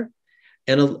literature,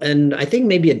 and I think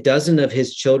maybe a dozen of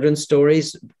his children's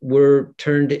stories were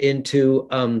turned into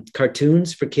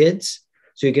cartoons for kids.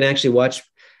 So you can actually watch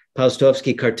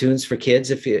Paustovsky cartoons for kids.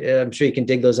 I'm sure you can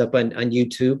dig those up on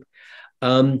YouTube.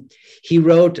 He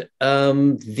wrote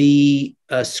the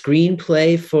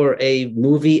screenplay for a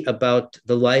movie about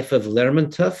the life of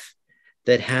Lermontov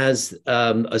that has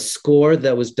a score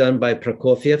that was done by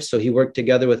Prokofiev. So he worked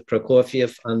together with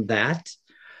Prokofiev on that.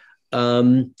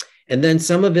 And then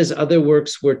some of his other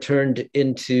works were turned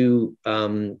into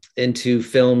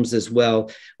films as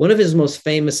well. One of his most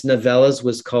famous novellas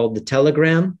was called The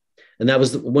Telegram. And that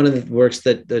was one of the works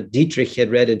that Dietrich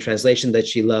had read in translation that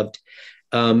she loved.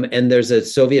 And there's a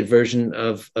Soviet version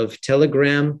of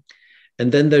Telegram.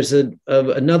 And then there's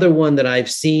another one that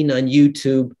I've seen on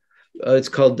YouTube. It's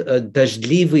called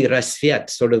Дождливый рассвет,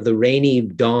 sort of the rainy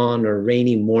dawn or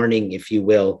rainy morning, if you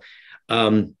will.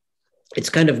 It's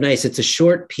kind of nice. It's a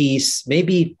short piece,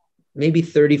 maybe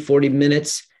 30, 40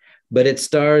 minutes, but it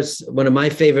stars one of my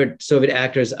favorite Soviet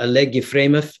actors, Oleg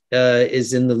Yefremov,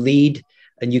 is in the lead,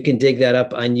 and you can dig that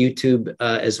up on YouTube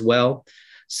as well.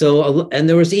 So, and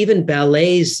there was even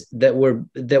ballets that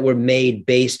were made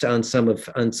based on some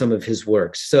of his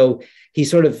works. So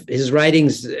his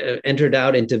writings entered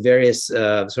out into various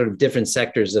sort of different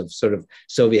sectors of sort of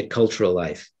Soviet cultural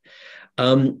life.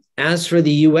 As for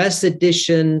the US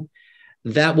edition,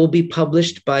 that will be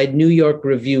published by New York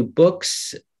Review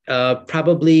Books,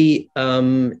 probably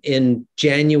in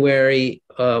January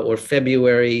or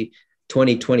February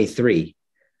 2023.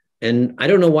 And I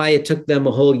don't know why it took them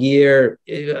a whole year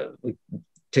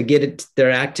to get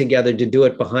their act together to do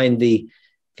it behind the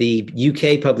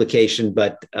UK publication,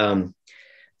 but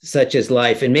such is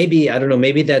life. And maybe, I don't know,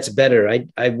 maybe that's better.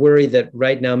 I worry that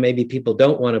right now, maybe people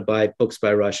don't want to buy books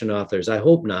by Russian authors. I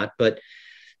hope not, but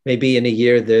maybe in a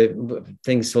year,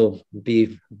 things will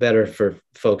be better for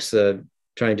folks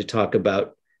trying to talk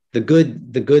about the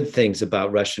good things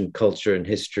about Russian culture and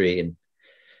history and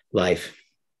life.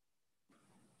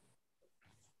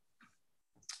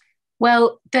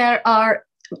 Well, there are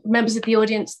members of the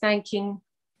audience thanking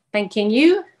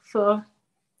you for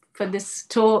this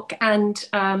talk, and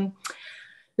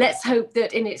let's hope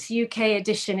that in its UK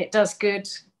edition it does good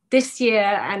this year,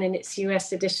 and in its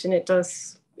US edition it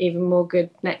does even more good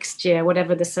next year,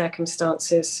 whatever the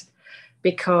circumstances,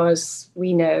 because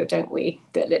we know, don't we,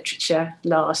 that literature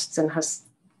lasts and has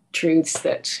truths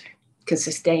that can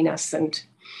sustain us and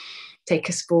take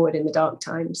us forward in the dark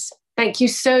times. Thank you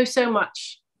so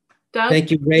much. Doug?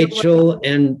 Thank you, Rachel.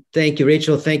 And thank you,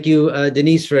 Rachel. Thank you,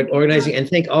 Denise, for organizing. And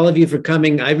thank all of you for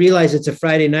coming. I realize it's a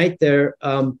Friday night there.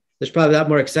 There's probably a lot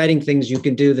more exciting things you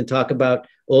can do than talk about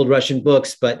old Russian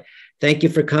books. But thank you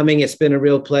for coming. It's been a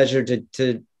real pleasure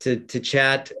to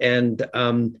chat. And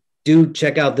do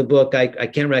check out the book. I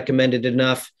can't recommend it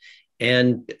enough.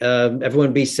 And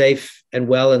everyone be safe and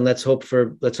well. And let's hope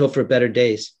for better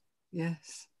days.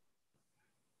 Yes.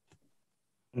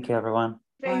 Thank you, everyone.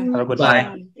 Very Have a much. good Bye.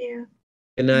 night. Thank you.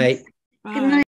 Good night. Bye. Good night.